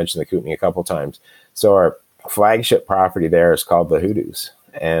 actually. You mentioned the Kootenay a couple times. So our flagship property there is called the Hoodoos.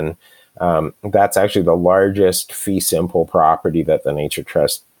 And that's actually the largest fee simple property that the Nature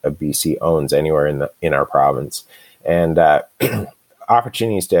Trust of BC owns anywhere in our province. And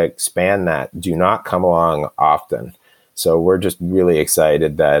opportunities to expand that do not come along often. So we're just really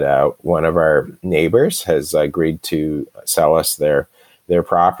excited that one of our neighbors has agreed to sell us their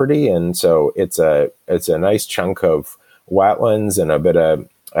property, and so it's a nice chunk of wetlands and a bit of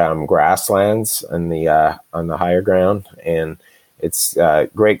grasslands on the higher ground, and it's a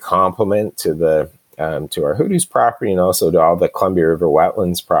great complement to our Hoodoos property and also to all the Columbia River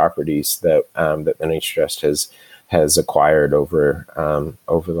wetlands properties that the Nature Trust has acquired over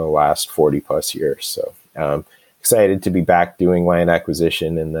the last 40 plus years. So excited to be back doing land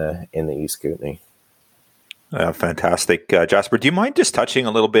acquisition in the East Kootenay. Fantastic. Jasper, do you mind just touching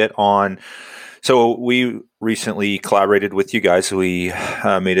a little bit on, so we recently collaborated with you guys. We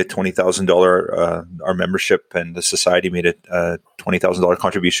made a $20,000, our membership and the society made a $20,000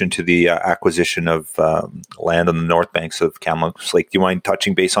 contribution to the acquisition of land on the north banks of Kamloops Lake. Do you mind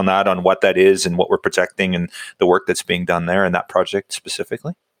touching base on that, on what that is and what we're protecting and the work that's being done there in that project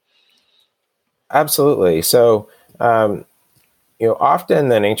specifically? Absolutely. So, often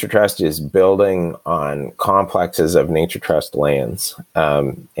the Nature Trust is building on complexes of Nature Trust lands.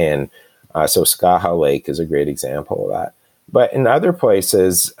 So Skaha Lake is a great example of that. But in other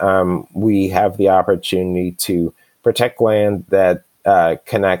places, we have the opportunity to protect land that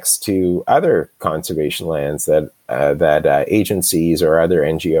connects to other conservation lands that agencies or other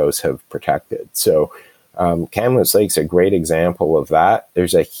NGOs have protected. So Kamloops Lake's a great example of that.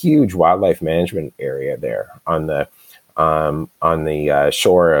 There's a huge wildlife management area there on the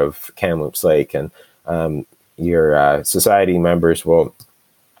shore of Kamloops Lake, and your society members will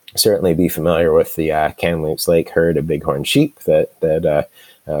certainly be familiar with the Kamloops Lake herd of bighorn sheep that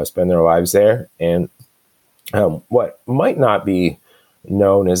spend their lives there. And what might not be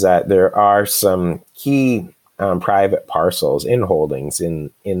known is that there are some key private parcels in holdings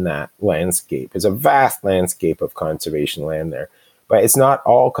in that landscape. It's a vast landscape of conservation land there, but it's not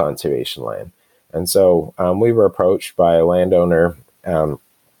all conservation land. And so we were approached by a landowner who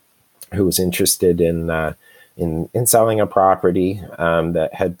was interested in selling a property that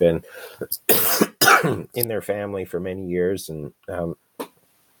had been in their family for many years, and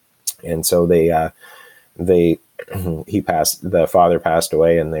so the father passed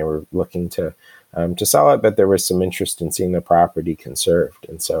away, and they were looking to sell it, but there was some interest in seeing the property conserved,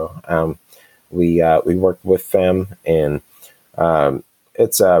 and so we worked with them, and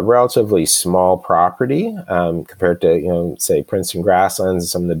it's a relatively small property compared to, say, Princeton Grasslands and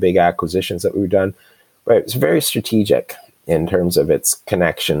some of the big acquisitions that we've done. But it's very strategic in terms of its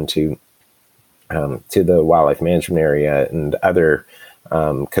connection to the wildlife management area and other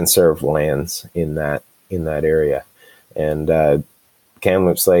conserved lands in that area. And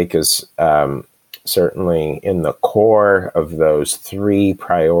Kamloops Lake is certainly in the core of those 3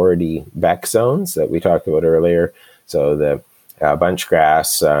 priority BEC zones that we talked about earlier. So the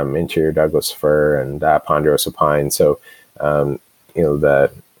bunchgrass, interior Douglas fir, and ponderosa pine. So,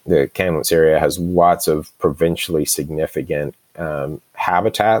 the Kamloops area has lots of provincially significant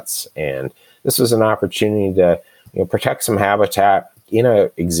habitats, and this was an opportunity to protect some habitat in an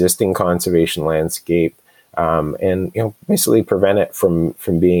existing conservation landscape, and basically prevent it from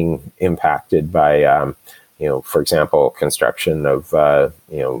being impacted by for example, construction of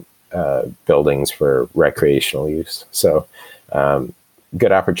buildings for recreational use. So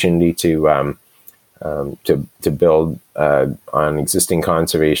good opportunity to build on existing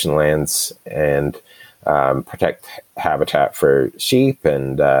conservation lands and protect habitat for sheep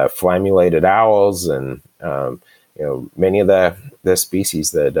and flammulated owls and many of the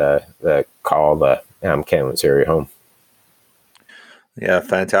species that call the Kamloops area home. Yeah,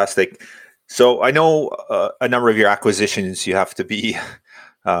 fantastic. So I know a number of your acquisitions you have to be,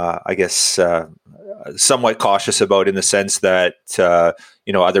 somewhat cautious about, in the sense that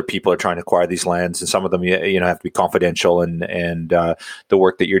other people are trying to acquire these lands, and some of them have to be confidential, and the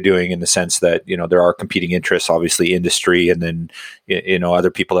work that you're doing in the sense that there are competing interests, obviously industry, and then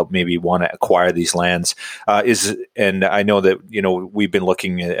other people that maybe want to acquire these lands. And I know that we've been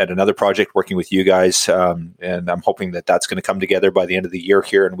looking at another project working with you guys, and I'm hoping that that's going to come together by the end of the year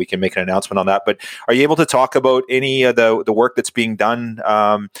here, and we can make an announcement on that. But are you able to talk about any of the work that's being done?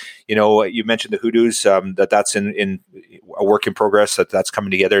 You mentioned the hoodoos, that's in a work in progress, that's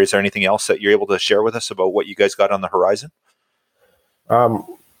coming together. Is there anything else that you're able to share with us about what you guys got on the horizon?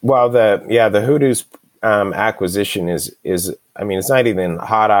 Well, the hoodoos acquisition is it's not even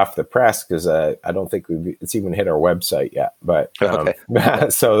hot off the press because I don't think it's even hit our website yet. But okay.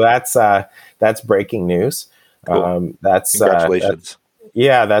 So that's breaking news. Cool. Congratulations.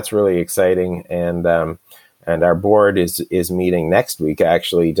 That's really exciting, and our board is meeting next week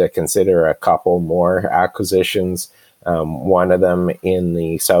actually to consider a couple more acquisitions. One of them in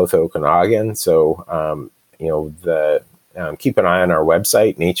the South Okanagan. So keep an eye on our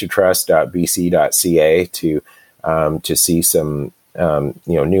website, naturetrust.bc.ca, to see some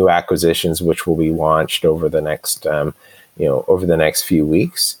new acquisitions which will be launched over the next few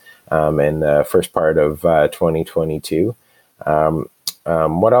weeks, and the first part of 2022.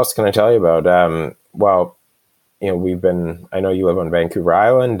 What else can I tell you about? I know you live on Vancouver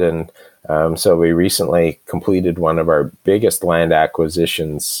Island, and so we recently completed one of our biggest land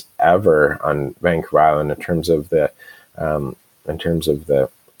acquisitions ever on Vancouver Island in terms of the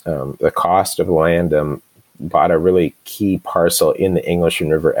cost of the land. Bought a really key parcel in the Englishman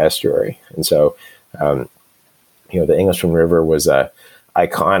River estuary, and so the Englishman River was a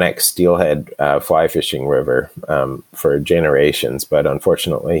iconic steelhead fly fishing river for generations, but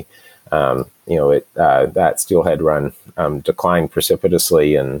unfortunately, that steelhead run declined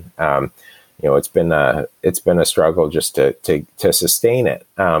precipitously, and it's been a struggle just to sustain it.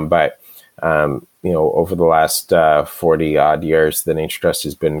 But over the last 40 odd years, the Nature Trust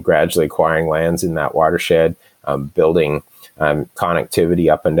has been gradually acquiring lands in that watershed, building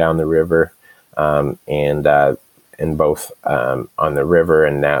connectivity up and down the river, and both on the river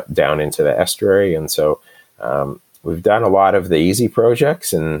and now down into the estuary. And so we've done a lot of the easy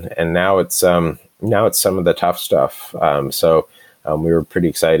projects, and now it's some of the tough stuff. So we were pretty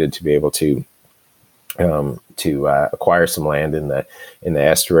excited to be able to acquire some land in the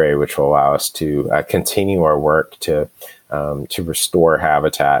estuary, which will allow us to continue our work to restore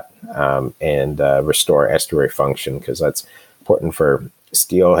habitat and restore estuary function, because that's important for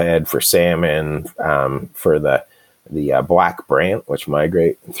steelhead, for salmon, for the black brant, which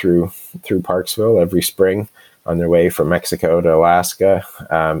migrate through Parksville every spring on their way from Mexico to Alaska.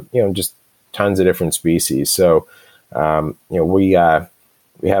 Just tons of different species. So we have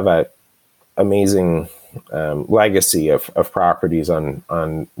a amazing legacy of properties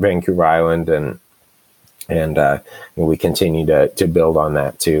on Vancouver Island, and we continue to build on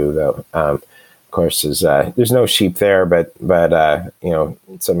that too. Though of course, there's no sheep there, but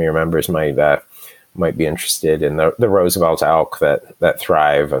some of your members might be interested in the Roosevelt elk that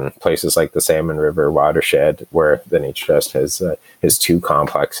thrive in places like the Salmon River watershed, where the Nature Trust has two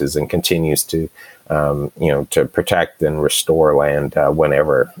complexes and continues to protect and restore land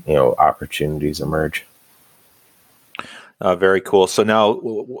whenever opportunities emerge. Very cool. So now,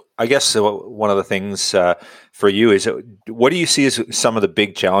 I guess one of the things for you is, what do you see as some of the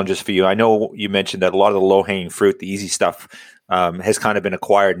big challenges for you? I know you mentioned that a lot of the low-hanging fruit, the easy stuff, has kind of been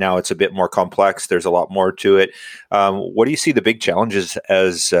acquired. Now it's a bit more complex. There's a lot more to it. What do you see the big challenges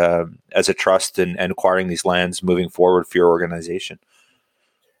as a trust and acquiring these lands moving forward for your organization?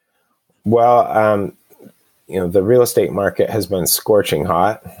 Well, the real estate market has been scorching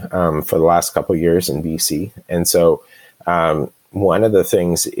hot for the last couple of years in BC, and so one of the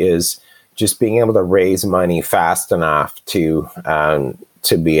things is just being able to raise money fast enough to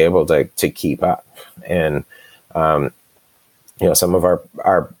be able to keep up. And some of our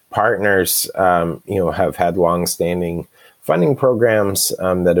partners have had longstanding funding programs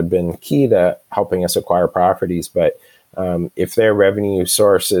that have been key to helping us acquire properties, but if their revenue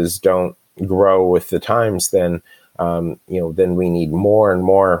sources don't grow with the times, then we need more and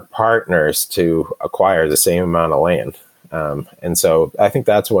more partners to acquire the same amount of land. And so I think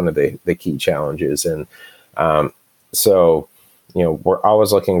that's one of the key challenges. And so we're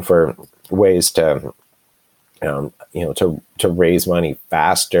always looking for ways to raise money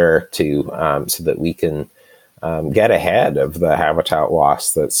faster so that we can get ahead of the habitat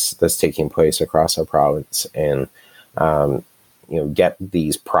loss that's taking place across our province, and get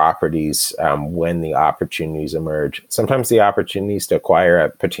these properties when the opportunities emerge. Sometimes the opportunities to acquire a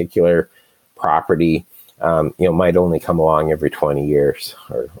particular property might only come along every 20 years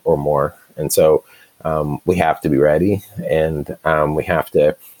or more. And so we have to be ready, and we have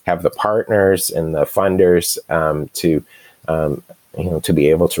to have the partners and the funders to be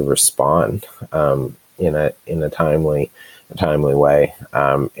able to respond in a timely way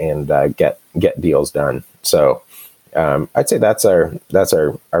and get deals done. So I'd say that's our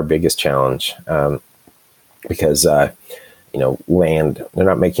biggest challenge, because land, they're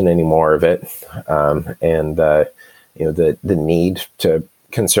not making any more of it, and the need to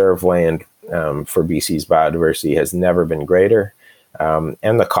conserve land for BC's biodiversity has never been greater,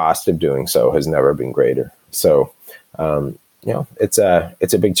 and the cost of doing so has never been greater. So it's a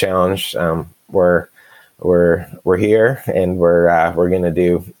big challenge. We're here, and we're going to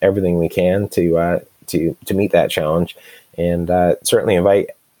do everything we can to meet that challenge, and certainly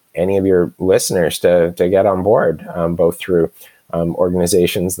invite any of your listeners to get on board, both through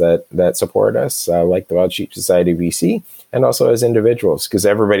organizations that support us, like the Wild Sheep Society of BC, and also as individuals, because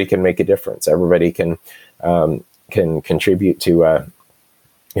everybody can make a difference. Everybody can contribute to a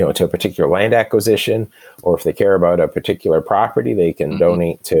particular land acquisition, or if they care about a particular property, they can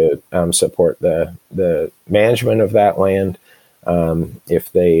donate to support the management of that land.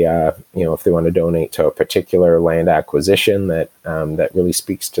 If they want to donate to a particular land acquisition that really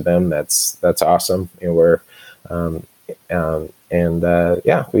speaks to them, that's awesome. We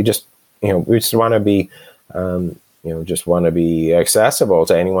just want to be accessible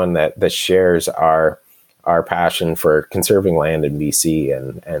to anyone that shares our passion for conserving land in BC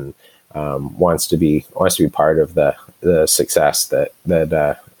and wants to be part of the success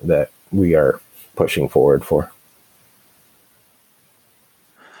that we are pushing forward for.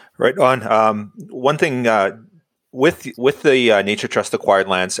 Right on. One thing with the Nature Trust acquired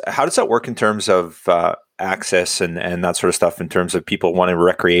lands, how does that work in terms of access and that sort of stuff? In terms of people wanting to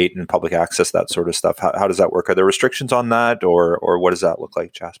recreate and public access, that sort of stuff. How does that work? Are there restrictions on that, or what does that look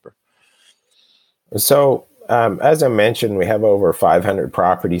like, Jasper? So, as I mentioned, we have over 500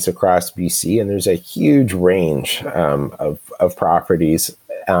 properties across BC, and there's a huge range of properties,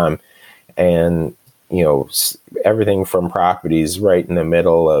 and everything from properties right in the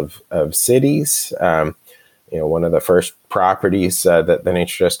middle of cities. One of the first properties that the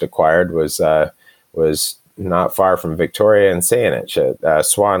Nature Trust acquired was not far from Victoria and Saanich at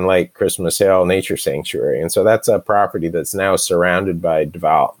Swan Lake Christmas Hill Nature Sanctuary. And so that's a property that's now surrounded by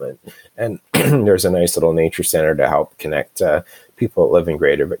development. And there's a nice little nature center to help connect people that live in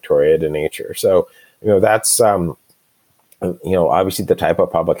Greater Victoria to nature. So, that's obviously the type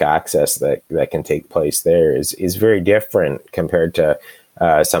of public access that can take place there is very different compared to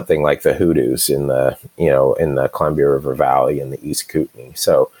something like the Hoodoos in the Columbia River Valley in the East Kootenay.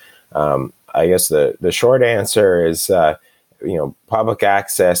 So I guess the short answer is public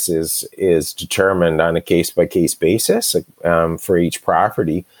access is determined on a case by case basis for each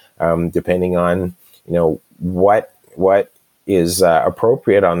property, depending on what is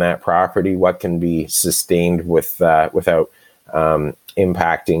appropriate on that property, what can be sustained without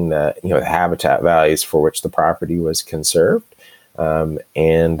impacting the habitat values for which the property was conserved, and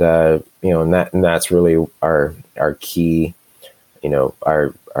that's really our key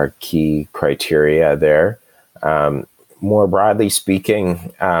our key criteria there. More broadly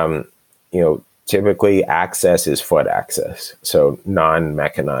speaking, typically access is foot access, so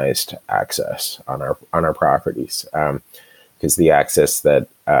non-mechanized access on our properties, because the access that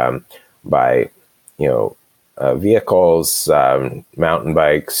by vehicles, mountain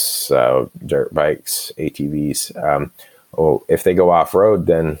bikes, dirt bikes, ATVs, if they go off road,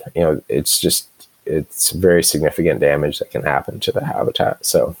 then it's very significant damage that can happen to the habitat.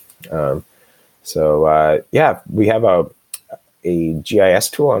 So we have a GIS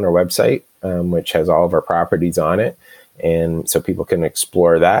tool on our website, which has all of our properties on it. And so people can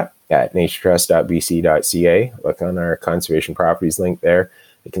explore that at naturetrust.bc.ca. Look on our conservation properties link there.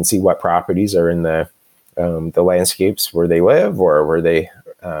 You can see what properties are in the landscapes where they live or where they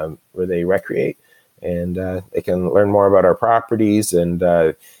recreate. And they can learn more about our properties. And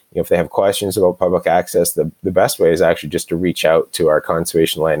if they have questions about public access, the best way is actually just to reach out to our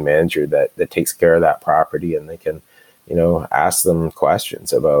conservation land manager that takes care of that property, and they can ask them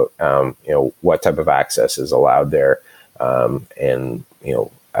questions about what type of access is allowed there, and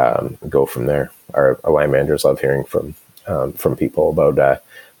go from there. Our land managers love hearing from people about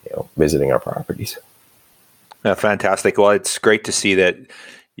visiting our properties. Fantastic. Well, it's great to see that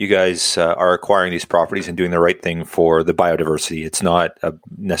you guys are acquiring these properties and doing the right thing for the biodiversity. It's not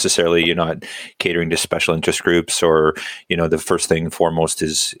necessarily, you're not catering to special interest groups, or the first thing foremost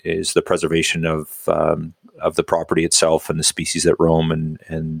is the preservation of of the property itself and the species that roam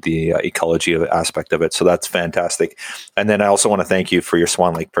and the ecology aspect of it. So that's fantastic. And then I also want to thank you for your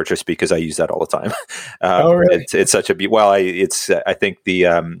Swan Lake purchase, because I use that all the time. Oh, really? It's such a I think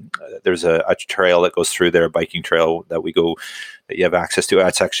there's a trail that goes through there, a biking trail that we go, that you have access to.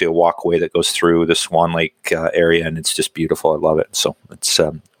 It's actually a walkway that goes through the Swan Lake area, and it's just beautiful. I love it. So it's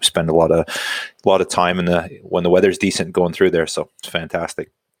we spend a lot of time when the weather's decent going through there. So it's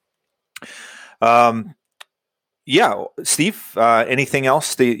fantastic. Yeah, Steve, anything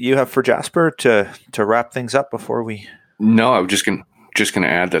else that you have for Jasper to wrap things up before we? No, I'm just gonna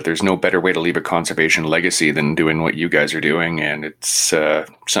add that there's no better way to leave a conservation legacy than doing what you guys are doing, and it's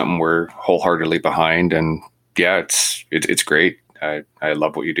something we're wholeheartedly behind. And yeah, it's great. I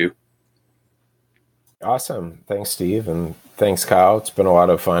love what you do. Awesome. Thanks, Steve, and thanks, Kyle. It's been a lot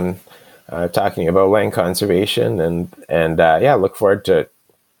of fun talking about land conservation, and look forward to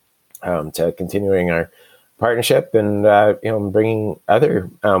continuing our partnership and bringing other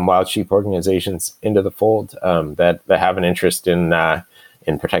wild sheep organizations into the fold that have an interest in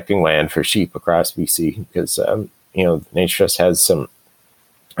protecting land for sheep across BC, because Nature Trust has some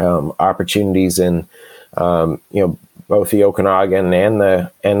opportunities in both the Okanagan and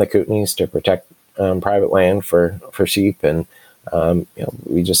the Kootenays to protect private land for sheep, and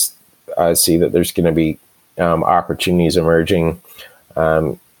we just see that there's going to be opportunities emerging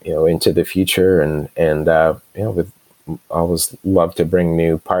into the future, and with always love to bring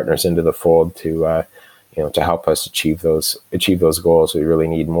new partners into the fold to help us achieve those goals. We really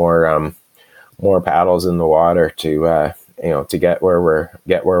need more paddles in the water to get where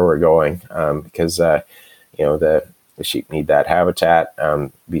we're going, because the sheep need that habitat.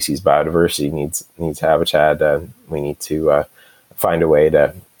 BC's biodiversity needs habitat, and we need to find a way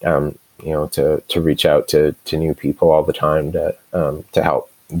to reach out to new people all the time to help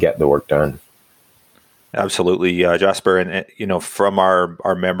get the work done. Absolutely, Jasper, and from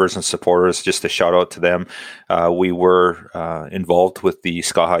our members and supporters, just a shout out to them. We were involved with the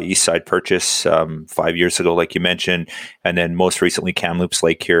Skaha East Side purchase 5 years ago, like you mentioned, and then most recently Kamloops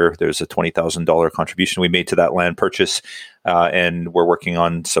Lake here. There's a $20,000 contribution we made to that land purchase, and we're working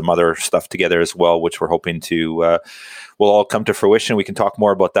on some other stuff together as well, which we're hoping to will all come to fruition. We can talk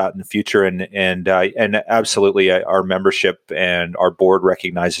more about that in the future, and absolutely, our membership and our board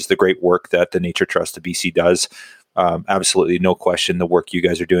recognizes the great work that the Nature Trust of BC does. Absolutely, no question. The work you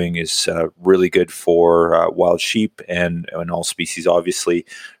guys are doing is really good for wild sheep and all species, obviously,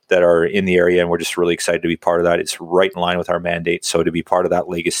 that are in the area. And we're just really excited to be part of that. It's right in line with our mandate. So to be part of that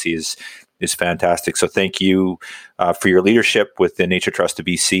legacy is fantastic. So thank you for your leadership with the Nature Trust of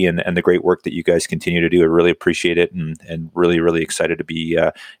BC and the great work that you guys continue to do. I really appreciate it, and really, really excited to be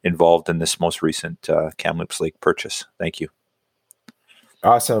involved in this most recent Kamloops Lake purchase. Thank you.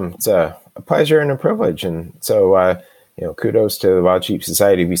 Awesome. It's a pleasure and a privilege. And so, kudos to the Wild Sheep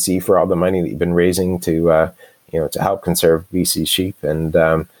Society of BC for all the money that you've been raising to help conserve BC sheep. And,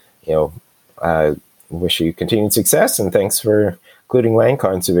 I wish you continued success, and thanks for including land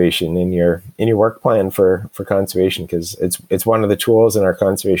conservation in your work plan for conservation, because it's one of the tools in our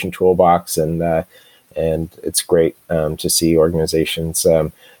conservation toolbox, and it's great to see organizations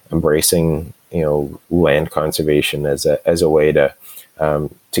embracing land conservation as a way to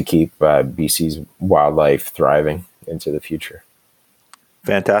keep BC's wildlife thriving into the future.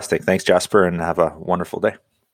 Fantastic. Thanks, Jasper, and have a wonderful day.